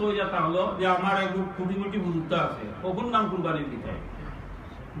অবস্থা হয়ে যেটা হলো যে আমার এক কুটিমুটি বুঝতে আছে, কখন নাম কুরবানি দিতে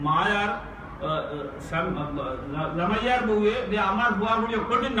মায়ার জামাইয়ার বউয়ে যে আমার বুয়া বলে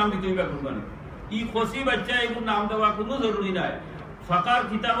কঠিন নাম দিতে হইবে কুরবানি। ই খসি বাচ্চা এগুলো নাম দেওয়া কোনো জরুরি নাই। ফাকার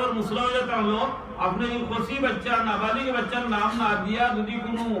কিতাবের মুসলা হয়ে যেটা হলো আপনি এই খসি বাচ্চা নাবালিগ বাচ্চার নাম না দিয়া যদি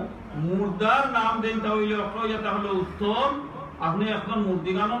কোনো মুর্দার নাম দেন তাহলে যেটা হলো উত্তম। আপনি এখন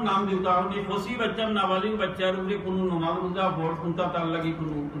মুর্দিগানোর নাম দিতে আপনি খসি বাচ্চার নাবালিগ বাচ্চার উপরে কোনো নমাজ রোজা ভোট কোনটা তার লাগে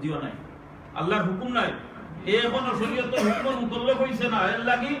কোনো বুঝিও নাই, আল্লাহর হুকুম নাই। এখন শরীয়তের হুকুম মুতল্লক হইছে না, এর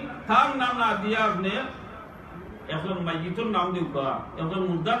লাগি তার নাম না দিয়া আপনি এখন মাইয়িতের নাম দিউকা, এখন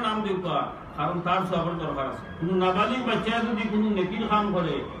মুর্দার নাম দিউকা, কারণ তার সবার দরকার আছে। কোনো নাবালিগ বাচ্চা যদি কোনো নেকির কাম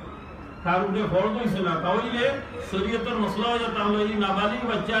করে তার উপরে ফরজ হইছে না, তাহলে শরীয়তের মসলা হয়ে যায় তাহলে এই নাবালিগ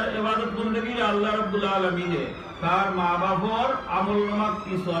বাচ্চার ইবাদত বন্দেগী আল্লাহ রাব্বুল আলামিনে তার মা বাবার আমলনামা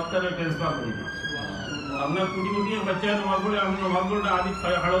কি সওয়াবটারে ট্রান্সফার করে দিবে। আপনার কোটি কোটি বাচ্চা নামাজ পড়ে আপনি নামাজ পড়তে আদি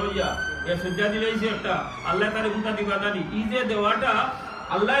হাড় হইয়া এ সজ্জা দিলেইছে একটা আল্লাহ তারে গুণা দিবা জানি ই যে দেওয়াটা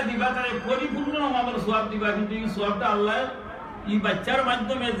আল্লাহ দিবা তারে পরিপূর্ণ নামাজের সওয়াব দিবা, কিন্তু এই সওয়াবটা আল্লাহ এই বাচ্চার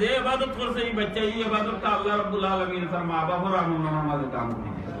মাধ্যমে যে ইবাদত করছে এই বাচ্চা এই ইবাদতটা আল্লাহ রাব্বুল আলামিন তার মা বাবার আমলনামার মাঝে দান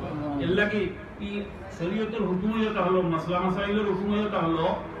করে দিবে। এর লাগি এই শরীয়তের হুকুম এটা হলো মাসলা মাসাইলের হুকুম এটা হলো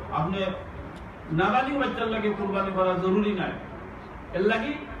আপনি নাবালিগ বাচ্চার লাগে কুরবানি করা জরুরি নাই। এর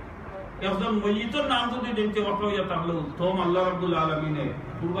লাগি একজন মইয়িতের নাম যদি দেখতে অটো এটা হলো উত্তম। আল্লাহ রাব্বুল আলামিনে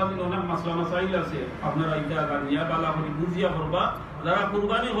কুরবানির অনেক মাসলা মাসাইল আছে, আপনারা এটা জানিয়া বালা করে বুঝিয়া করবা। যারা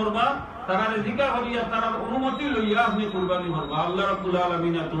কুরবানি করবা তারা রিজিকা করিয়া তারা অনুমতি লইয়া আপনি কুরবানি করবা। আল্লাহ রাব্বুল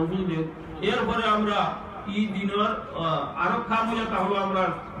আলামিন তৌফিক দেন। এরপরে আমরা এই দিনের আরো কাম হইয়া তাহলে আমরা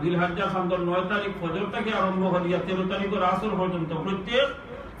জিলহজ্জা সন্ধ্যা 9 তারিখ ফজর থেকে আরম্ভ করিয়া 13 তারিখের আসর পর্যন্ত প্রত্যেক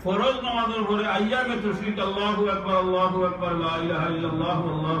ফরজ নামাজের পরে আইয়ামে তাশরিক আল্লাহু আকবার লা ইলাহা ইল্লাল্লাহ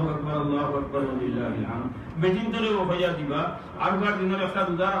আল্লাহু আকবার লিল্লাহিল হামদ বেটিন ধরে হইয়া দিবা। আরবার দিনের একটা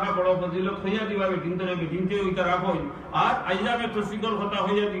রোজা রাখা বড় ফজিলত হইয়া দিবা, বেটিন ধরে বেটিনকে ওইটা রাখো। আর আইয়ামে তাশরিকের কথা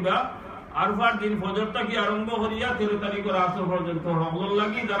হইয়া দিবা আরবার দিন ফজর থেকে আরম্ভ করিয়া 13 তারিখের আসর পর্যন্ত হলো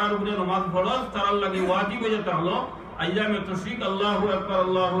লাগি যারা উপরে নামাজ ফরজ তারার লাগি ওয়াজিব হয়ে যেতে হলো أيام التشريق الله أكبر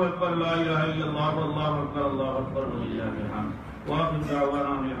لا إله إلا الله والله أكبر ولله الحمد وآخر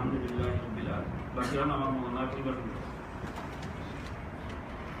دعوانا الحمد لله رب العالمين. بشرنا مولانا في بشر.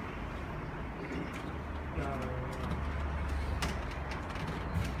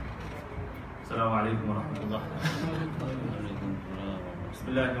 السلام عليكم ورحمة الله. بسم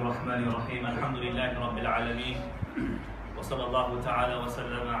الله الرحمن الرحيم. الحمد لله رب العالمين. وصلى الله تعالى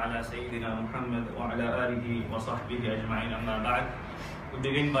وسلم على سيدنا محمد وعلى آله وصحبه أجمعين. أما بعد, we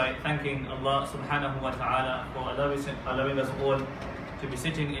begin by thanking Allah subhanahu wa ta'ala for allowing us all to be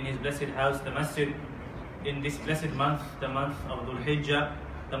sitting in His blessed house, the masjid, in this blessed month, the month of Dhul Hijjah,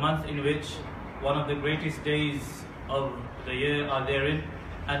 the month in which one of the greatest days of the year are therein.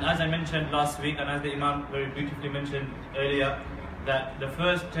 And as I mentioned last week, and as the Imam very beautifully mentioned earlier, that the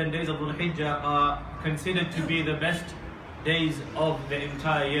first 10 days of Dhul Hijjah are considered to be the best days of the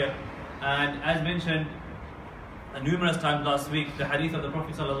entire year. And as mentioned numerous times last week, the hadith of the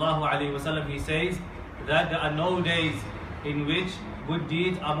Prophet ﷺ, he says that there are no days in which good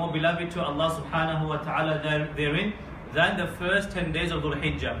deeds are more beloved to Allah subhanahu wa ta'ala therein than the first 10 days of Dhul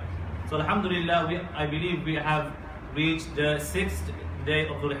Hijjah. So alhamdulillah, I believe we have reached the 6th day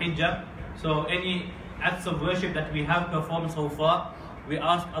of Dhul Hijjah. So any acts of worship that we have performed so far, we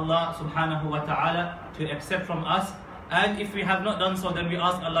ask Allah subhanahu wa ta'ala to accept from us. And if we have not done so, then we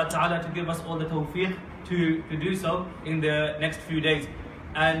ask Allah Ta'ala to give us all the tawfiq to do so in the next few days.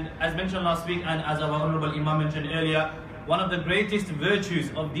 And as mentioned last week, and as our Honorable Imam mentioned earlier, one of the greatest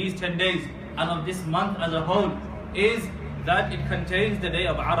virtues of these 10 days and of this month as a whole is that it contains the day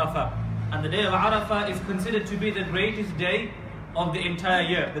of Arafah. And the day of Arafah is considered to be the greatest day of the entire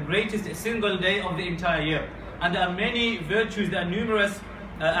year, the greatest single day of the entire year. And there are many virtues, there are numerous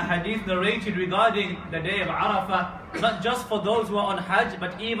hadith narrated regarding the day of Arafah, not just for those who are on Hajj,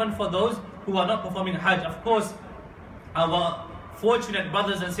 but even for those who are not performing Hajj. Of course, our fortunate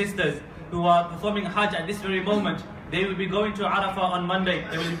brothers and sisters who are performing Hajj at this very moment, they will be going to Arafah on Monday.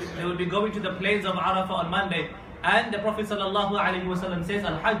 They will be going to the plains of Arafah on Monday. And the Prophet ﷺ says,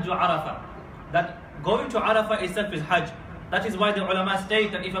 Al-Hajju Arafah, that going to Arafah itself is Hajj. That is why the ulama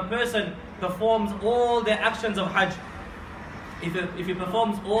state that if a person performs all the actions of Hajj, if he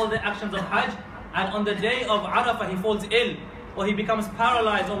performs all the actions of Hajj, and on the day of Arafah he falls ill, or he becomes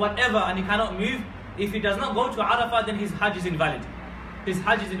paralyzed or whatever, and he cannot move, if he does not go to Arafah, then his Hajj is invalid. His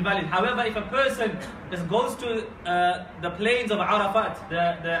Hajj is invalid. However, if a person just goes to the plains of Arafat,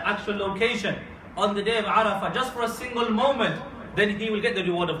 the actual location, on the day of Arafah, just for a single moment, then he will get the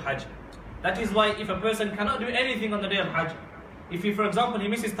reward of Hajj. That is why if a person cannot do anything on the day of Hajj, if he, for example, he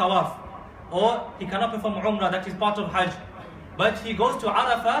misses Tawaf, or he cannot perform Umrah, that is part of Hajj, but he goes to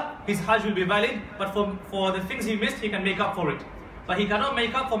Arafah, his Hajj will be valid, but for the things he missed, he can make up for it. But he cannot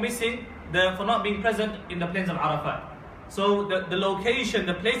make up for for not being present in the plains of Arafah. So the location,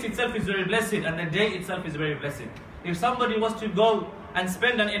 the place itself is very blessed, and the day itself is very blessed. If somebody was to go and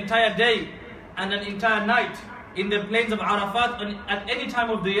spend an entire day and an entire night in the plains of Arafat at any time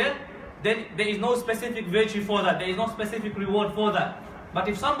of the year, then there is no specific virtue for that, there is no specific reward for that. But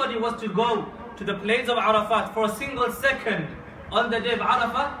if somebody was to go to the plains of Arafat for a single second on the day of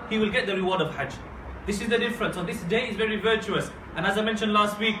Arafah, he will get the reward of Hajj. This is the difference. So this day is very virtuous. And as I mentioned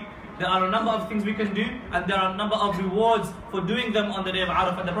last week, there are a number of things we can do, and there are a number of rewards for doing them on the day of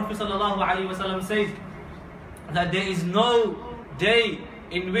Arafah. The Prophet ﷺ says that there is no day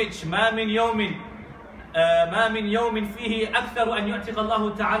in which ما من يوم فيه أكثر أن يعتق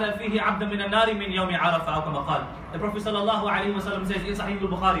الله تعالى فيه عبدا من النار من يوم عرفة أو كما قال. The Prophet ﷺ says in Sahih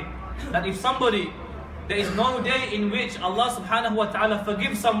al-Bukhari that if there is no day in which Allah subhanahu wa ta'ala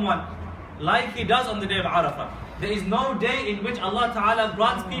forgives someone like He does on the day of Arafah. There is no day in which Allah ta'ala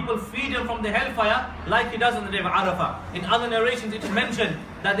grants people freedom from the hellfire like He does on the day of Arafah. In other narrations it is mentioned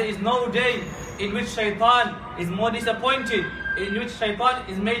that there is no day in which shaitan is more disappointed, in which shaitan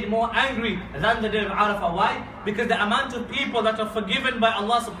is made more angry than the day of Arafah. Why? Because the amount of people that are forgiven by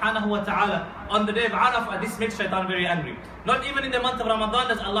Allah subhanahu wa ta'ala on the day of Arafah, this makes shaitan very angry. Not even in the month of Ramadan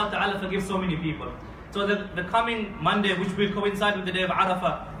does Allah ta'ala forgive so many people. So the coming Monday, which will coincide with the day of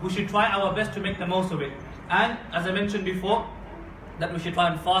Arafah, we should try our best to make the most of it. And as I mentioned before, that we should try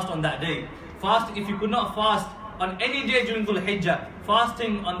and fast on that day. Fast, if you could not fast on any day during Dhul Hijjah,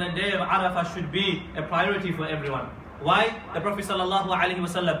 fasting on the day of Arafah should be a priority for everyone. Why? The Prophet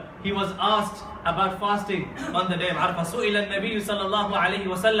ﷺ, he was asked about fasting on the day of Arafah. سُئِلَ النَّبِيُّ صَلَّى اللَّهُ عَلَيْهِ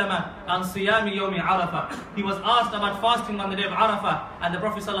وَسَلَّمَ عَنْ صِيَامِ يَوْمِ عَرَفَةٍ. He was asked about fasting on the day of Arafah, and the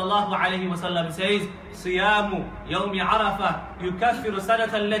Prophet ﷺ says, صِيَامُ يَوْمِ عَرَفَةٍ يُكَفِّرُ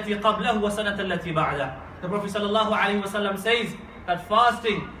سَنَةَ الَّتِي قَبْلَهُ وَسَنَةَ الَّتِي بَعْدَهُ. The Prophet ﷺ says that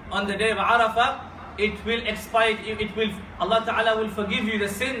fasting on the day of Arafah it will expire, Allah Ta'ala will forgive you the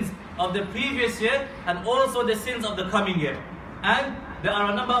sins of the previous year and also the sins of the coming year. And there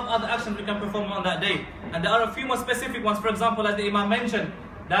are a number of other actions we can perform on that day. And there are a few more specific ones. For example, as the Imam mentioned,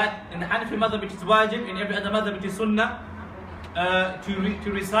 that in the Hanafi madhab it is wajib, in every other madhab it is sunnah,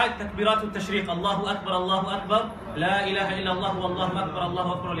 to recite takbiratul tashriq, Allahu Akbar, La ilaha illallah, Allahu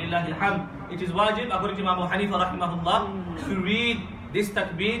Akbar, lillahi alhamd. It is wajib, according to Imam Abu Hanifa rahimahullah, to read this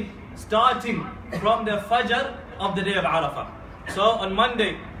takbir starting from the fajr of the day of Arafah. So on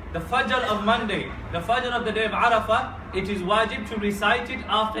Monday, the fajr of the day of Arafah, it is wajib to recite it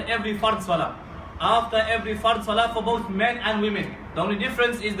after every fard salah. After every fard salah for both men and women. The only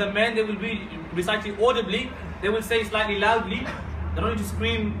difference is the men, they will be reciting audibly, they will say slightly loudly. They don't need to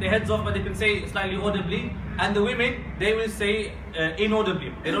scream their heads off, but they can say slightly audibly. And the women, they will say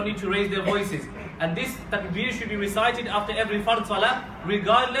inaudibly. They don't need to raise their voices. And this takbir should be recited after every fard salah,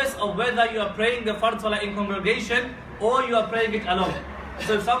 regardless of whether you are praying the fard salah in congregation or you are praying it alone.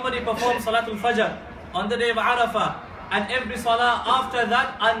 So if somebody performs Salatul Fajr on the day of Arafah and every salah after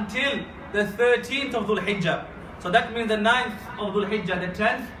that until the 13th of Dhul Hijjah. So that means the 9th of Dhul Hijjah, the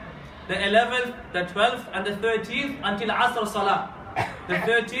 10th, the 11th, the 12th and the 13th until Asr Salah. The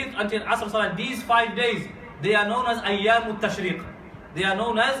 13th until Asr Salah, these 5 days, they are known as Ayyamut Tashriq. They are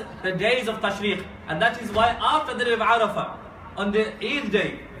known as the days of Tashriq. And that is why after the day of Arafah, on the Eid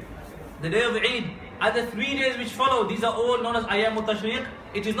day, the day of Eid, and the 3 days which follow, these are all known as Ayyamut Tashriq.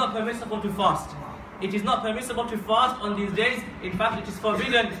 It is not permissible to fast. It is not permissible to fast on these days. In fact, it is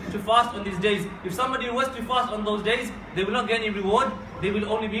forbidden to fast on these days. If somebody was to fast on those days, they will not get any reward. They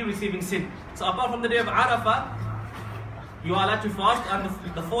will only be receiving sin. So apart from the day of Arafah, you are allowed to fast,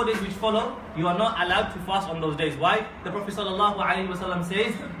 and the 4 days which follow, you are not allowed to fast on those days. Why? The Prophet ﷺ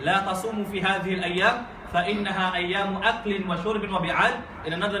says, لا تصوموا في هذه الأيام فإنها أيام أكل وشرب وبعاد.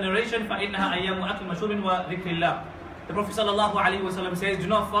 In another narration, فإنها أيام أكل وشرب وذكر الله. The Prophet ﷺ says, do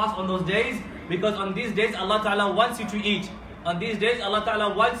not fast on those days, because on these days Allah Ta'ala wants you to eat. On these days Allah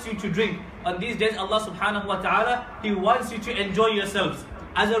Ta'ala wants you to drink. On these days Allah Subhanahu wa Ta'ala, He wants you to enjoy yourselves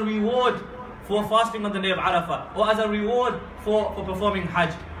as a reward for fasting on the day of Arafah, or as a reward for performing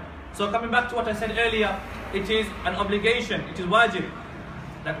Hajj. So coming back to what I said earlier, it is an obligation, it is wajib,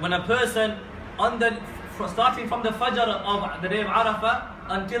 that when a person starting from the Fajr of the day of Arafah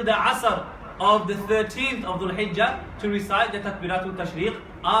until the Asr of the 13th of Dhul Hijjah, to recite the Takbiratul Tashriq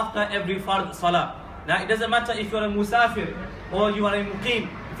after every Fard Salah. Now it doesn't matter if you are a Musafir or you are a Muqim,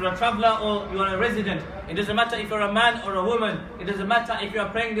 if you are a traveler or you are a resident. It doesn't matter if you are a man or a woman. It doesn't matter if you are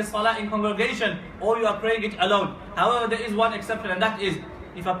praying this Salah in congregation or you are praying it alone. However, there is one exception, and that is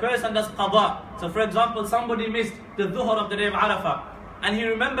if a person does Qadha. So for example, somebody missed the Dhuhr of the day of Arafah and he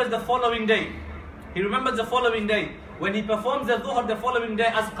remembers the following day. When he performs the Dhuhr the following day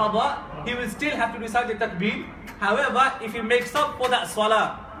as Qadha, he will still have to recite the Takbir. However, if he makes up for that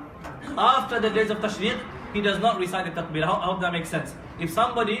Salah after the days of Tashriq, he does not recite the Takbir. I hope that makes sense. If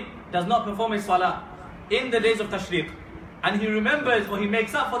somebody does not perform a Salah in the days of Tashriq and he remembers or he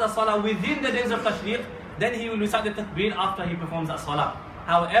makes up for the Salah within the days of Tashriq, then he will recite the Takbir after he performs that Salah.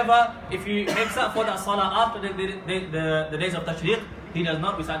 However, if he makes up for that Salah after the days of Tashriq, he does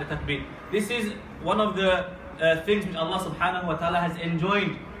not recite the Takbir. This is one of the things which Allah Subhanahu wa Ta'ala has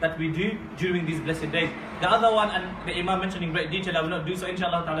enjoined that we do during these blessed days. The other one, and the Imam mentioned in great detail, I will not do so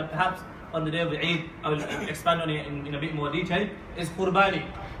inshallah ta'ala, perhaps on the day of the Eid, I will expand on it in a bit more detail, is Qurbani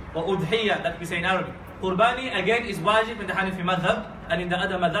or Udhiyya, that we say in Arabic. Qurbani again is wajib in the Hanafi madhab and in the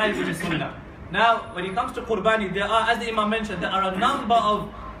other madhab which is sunnah. Now when it comes to Qurbani, there are, as the Imam mentioned, there are a number of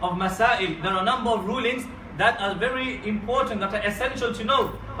masail, there are a number of rulings that are very important, that are essential to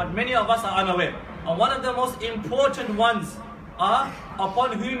know, but many of us are unaware. And one of the most important ones are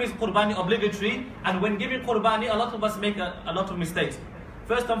upon whom is Qurbani obligatory, and when giving Qurbani, a lot of us make a lot of mistakes.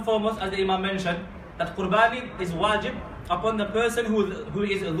 First and foremost, as the Imam mentioned, that Qurbani is wajib upon the person who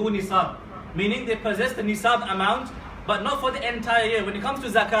is dhu nisab, meaning they possess the nisab amount, but not for the entire year. When it comes to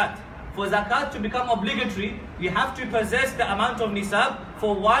zakat, for zakat to become obligatory, you have to possess the amount of nisab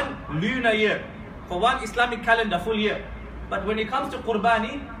for one lunar year, for one Islamic calendar full year. But when it comes to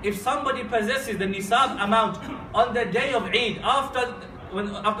Qurbani, if somebody possesses the nisab amount on the day of Eid, after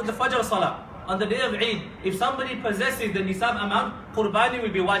the Fajr Salah, on the day of Eid, if somebody possesses the nisab amount, Qurbani will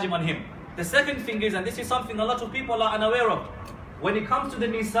be wajib on him. The second thing is, and this is something a lot of people are unaware of, when it comes to the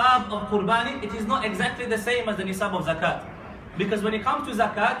nisab of Qurbani, it is not exactly the same as the nisab of zakat. Because when it comes to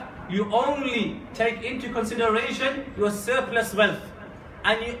zakat, you only take into consideration your surplus wealth.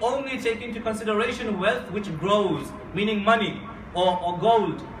 And you only take into consideration wealth which grows, meaning money, or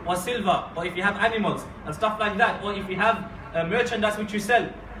gold, or silver, or if you have animals, and stuff like that, or if you have merchandise which you sell.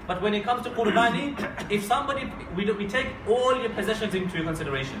 But when it comes to qurbani, if somebody, we take all your possessions into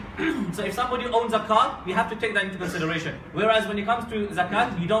consideration. So if somebody owns a car, you have to take that into consideration. Whereas when it comes to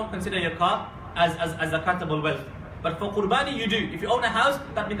zakat, you don't consider your car as zakatable wealth. But for qurbani, you do. If you own a house,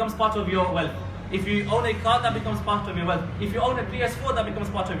 that becomes part of your wealth. If you own a car, that becomes part of your wealth. If you own a PS4, that becomes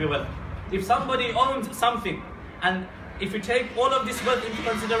part of your wealth. If somebody owns something, and if you take all of this wealth into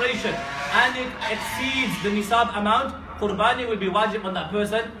consideration, and it exceeds the nisab amount, qurbani will be wajib on that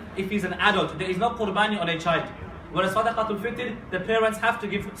person if he's an adult. There is no qurbani on a child. Whereas sadaqatul fitr, the parents have to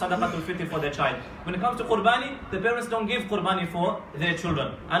give sadaqatul fitr for their child. When it comes to qurbani, the parents don't give qurbani for their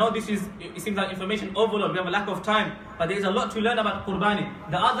children. I know it seems like information overload, we have a lack of time, but there is a lot to learn about qurbani.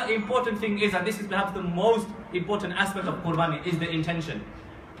 The other important thing is, and this is perhaps the most important aspect of qurbani, is the intention.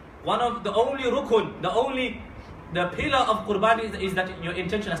 One of the only rukun, the pillar of qurbani is that your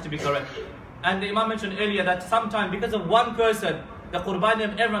intention has to be correct. And the Imam mentioned earlier that sometimes because of one person, the qurbani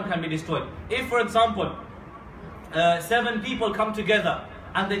of everyone can be destroyed. If, for example, 7 people come together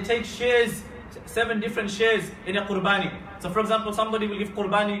and they take shares, 7 different shares in a qurbani. So for example, somebody will give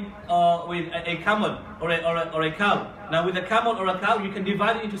qurbani with a camel or a cow. Now with a camel or a cow, you can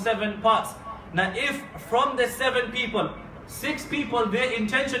divide it into 7 parts. Now if from the 7 people, 6 people, their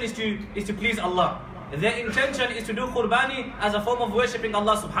intention is to please Allah. Their intention is to do qurbani as a form of worshipping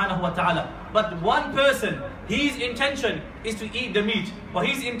Allah subhanahu wa ta'ala. But one person, his intention is to eat the meat, or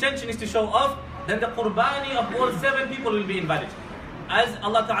his intention is to show off, then the qurbani of all 7 people will be invalid. As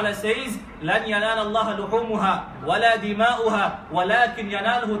Allah Ta'ala says, لَنْ يَنَالَ اللَّهَ لُحُومُهَا وَلَا دِمَاؤُهَا وَلَكِنْ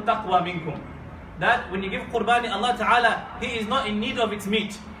يَنَالُهُ التَّقْوَى مِنْكُمْ. That when you give qurbani, Allah Ta'ala, He is not in need of its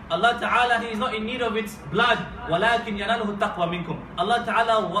meat. Allah Ta'ala, He is not in need of its blood. وَلَكِنْ يَنَالُهُ التَّقْوَى مِنْكُمْ. Allah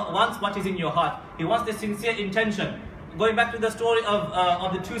Ta'ala wants what is in your heart. He wants the sincere intention. Going back to the story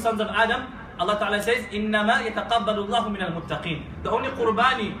of the 2 sons of Adam, Allah Ta'ala says, إِنَّمَا يَتَقَبَّلُ اللَّهُ مِنَ الْمُتَّقِينَ. The only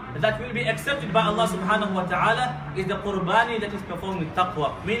qurbani that will be accepted by Allah Subhanahu wa Ta'ala is the qurbani that is performed with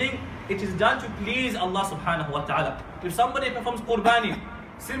taqwa. Meaning, it is done to please Allah Subhanahu wa Ta'ala. If somebody performs qurbani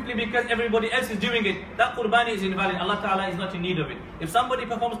simply because everybody else is doing it, that qurbani is invalid. Allah Ta'ala is not in need of it. If somebody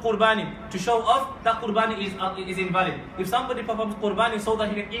performs qurbani to show off, that qurbani is invalid. If somebody performs qurbani so that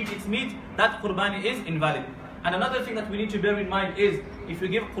he can eat its meat, that qurbani is invalid. And another thing that we need to bear in mind is, if you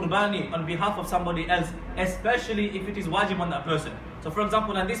give qurbani on behalf of somebody else, especially if it is wajib on that person. So for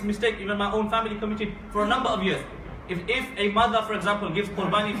example, and this mistake even my own family committed for a number of years. If a mother, for example, gives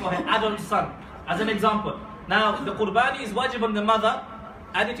qurbani for her adult son, as an example. Now, the qurbani is wajib on the mother,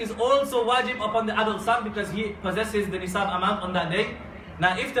 and it is also wajib upon the adult son because he possesses the nisab amount on that day.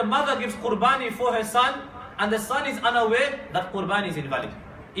 Now, if the mother gives qurbani for her son, and the son is unaware, that qurbani is invalid,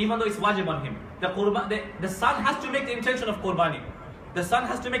 even though it's wajib on him. The son has to make the intention of qurbani. The son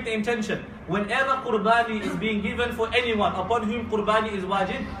has to make the intention. Whenever qurbani is being given for anyone upon whom qurbani is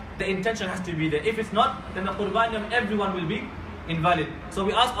wajib, the intention has to be there. If it's not, then the qurbani of everyone will be invalid. So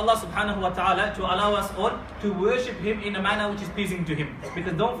we ask Allah subhanahu wa ta'ala to allow us all to worship Him in a manner which is pleasing to Him.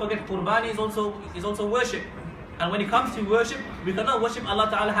 Because don't forget, qurbani is also worship. And when it comes to worship, we cannot worship Allah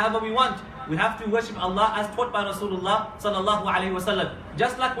Ta'ala however we want. We have to worship Allah as taught by Rasulullah sallallahu alayhi wa sallam.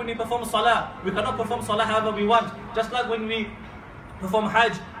 Just like when we perform salah, we cannot perform salah however we want. Just like when we perform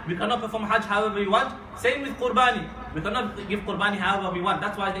hajj, we cannot perform hajj however we want. Same with qurbani. We cannot give qurbani however we want.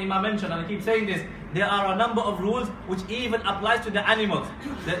 That's why the Imam mentioned, and I keep saying this, there are a number of rules which even applies to the animals,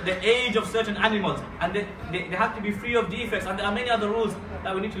 the age of certain animals, and they have to be free of defects, and there are many other rules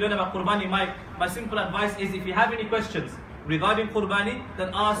that we need to learn about qurbani. My simple advice is, if you have any questions regarding qurbani,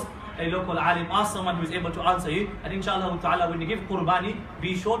 then ask a local alim, ask someone who is able to answer you, and inshallah ta'ala, when you give qurbani,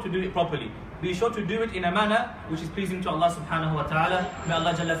 be sure to do it properly. Be sure to do it in a manner which is pleasing to Allah subhanahu wa ta'ala. May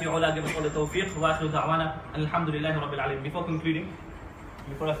Allah jalla fi'ula give us all the tawfiq. Wa akhiru da'wana alhamdulillahi rabbil alamin. Before concluding,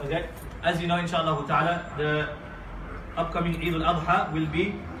 before I forget, as you know, inshallah ta'ala, the upcoming Eid al-Adha will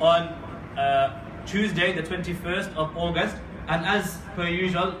be on Tuesday, the 21st of August. And as per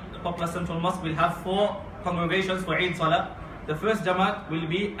usual, the Poplar Central Mosque will have 4 congregations for Eid Salah. The first Jamaat will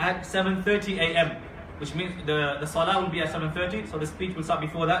be at 7:30 a.m., which means the Salah will be at 7:30, so the speech will start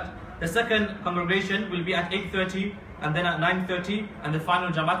before that. The second congregation will be at 8:30, and then at 9:30, and the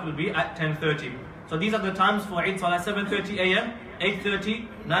final Jamaat will be at 10:30. So these are the times for Eid Salah: 7:30 a.m., 8:30,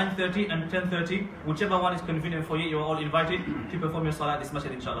 9:30, and 10:30. Whichever one is convenient for you, you are all invited to perform your Salah at this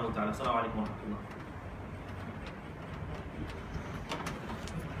masjid, inshallah ta'ala. Assalamu alaikum wa rahmatullah.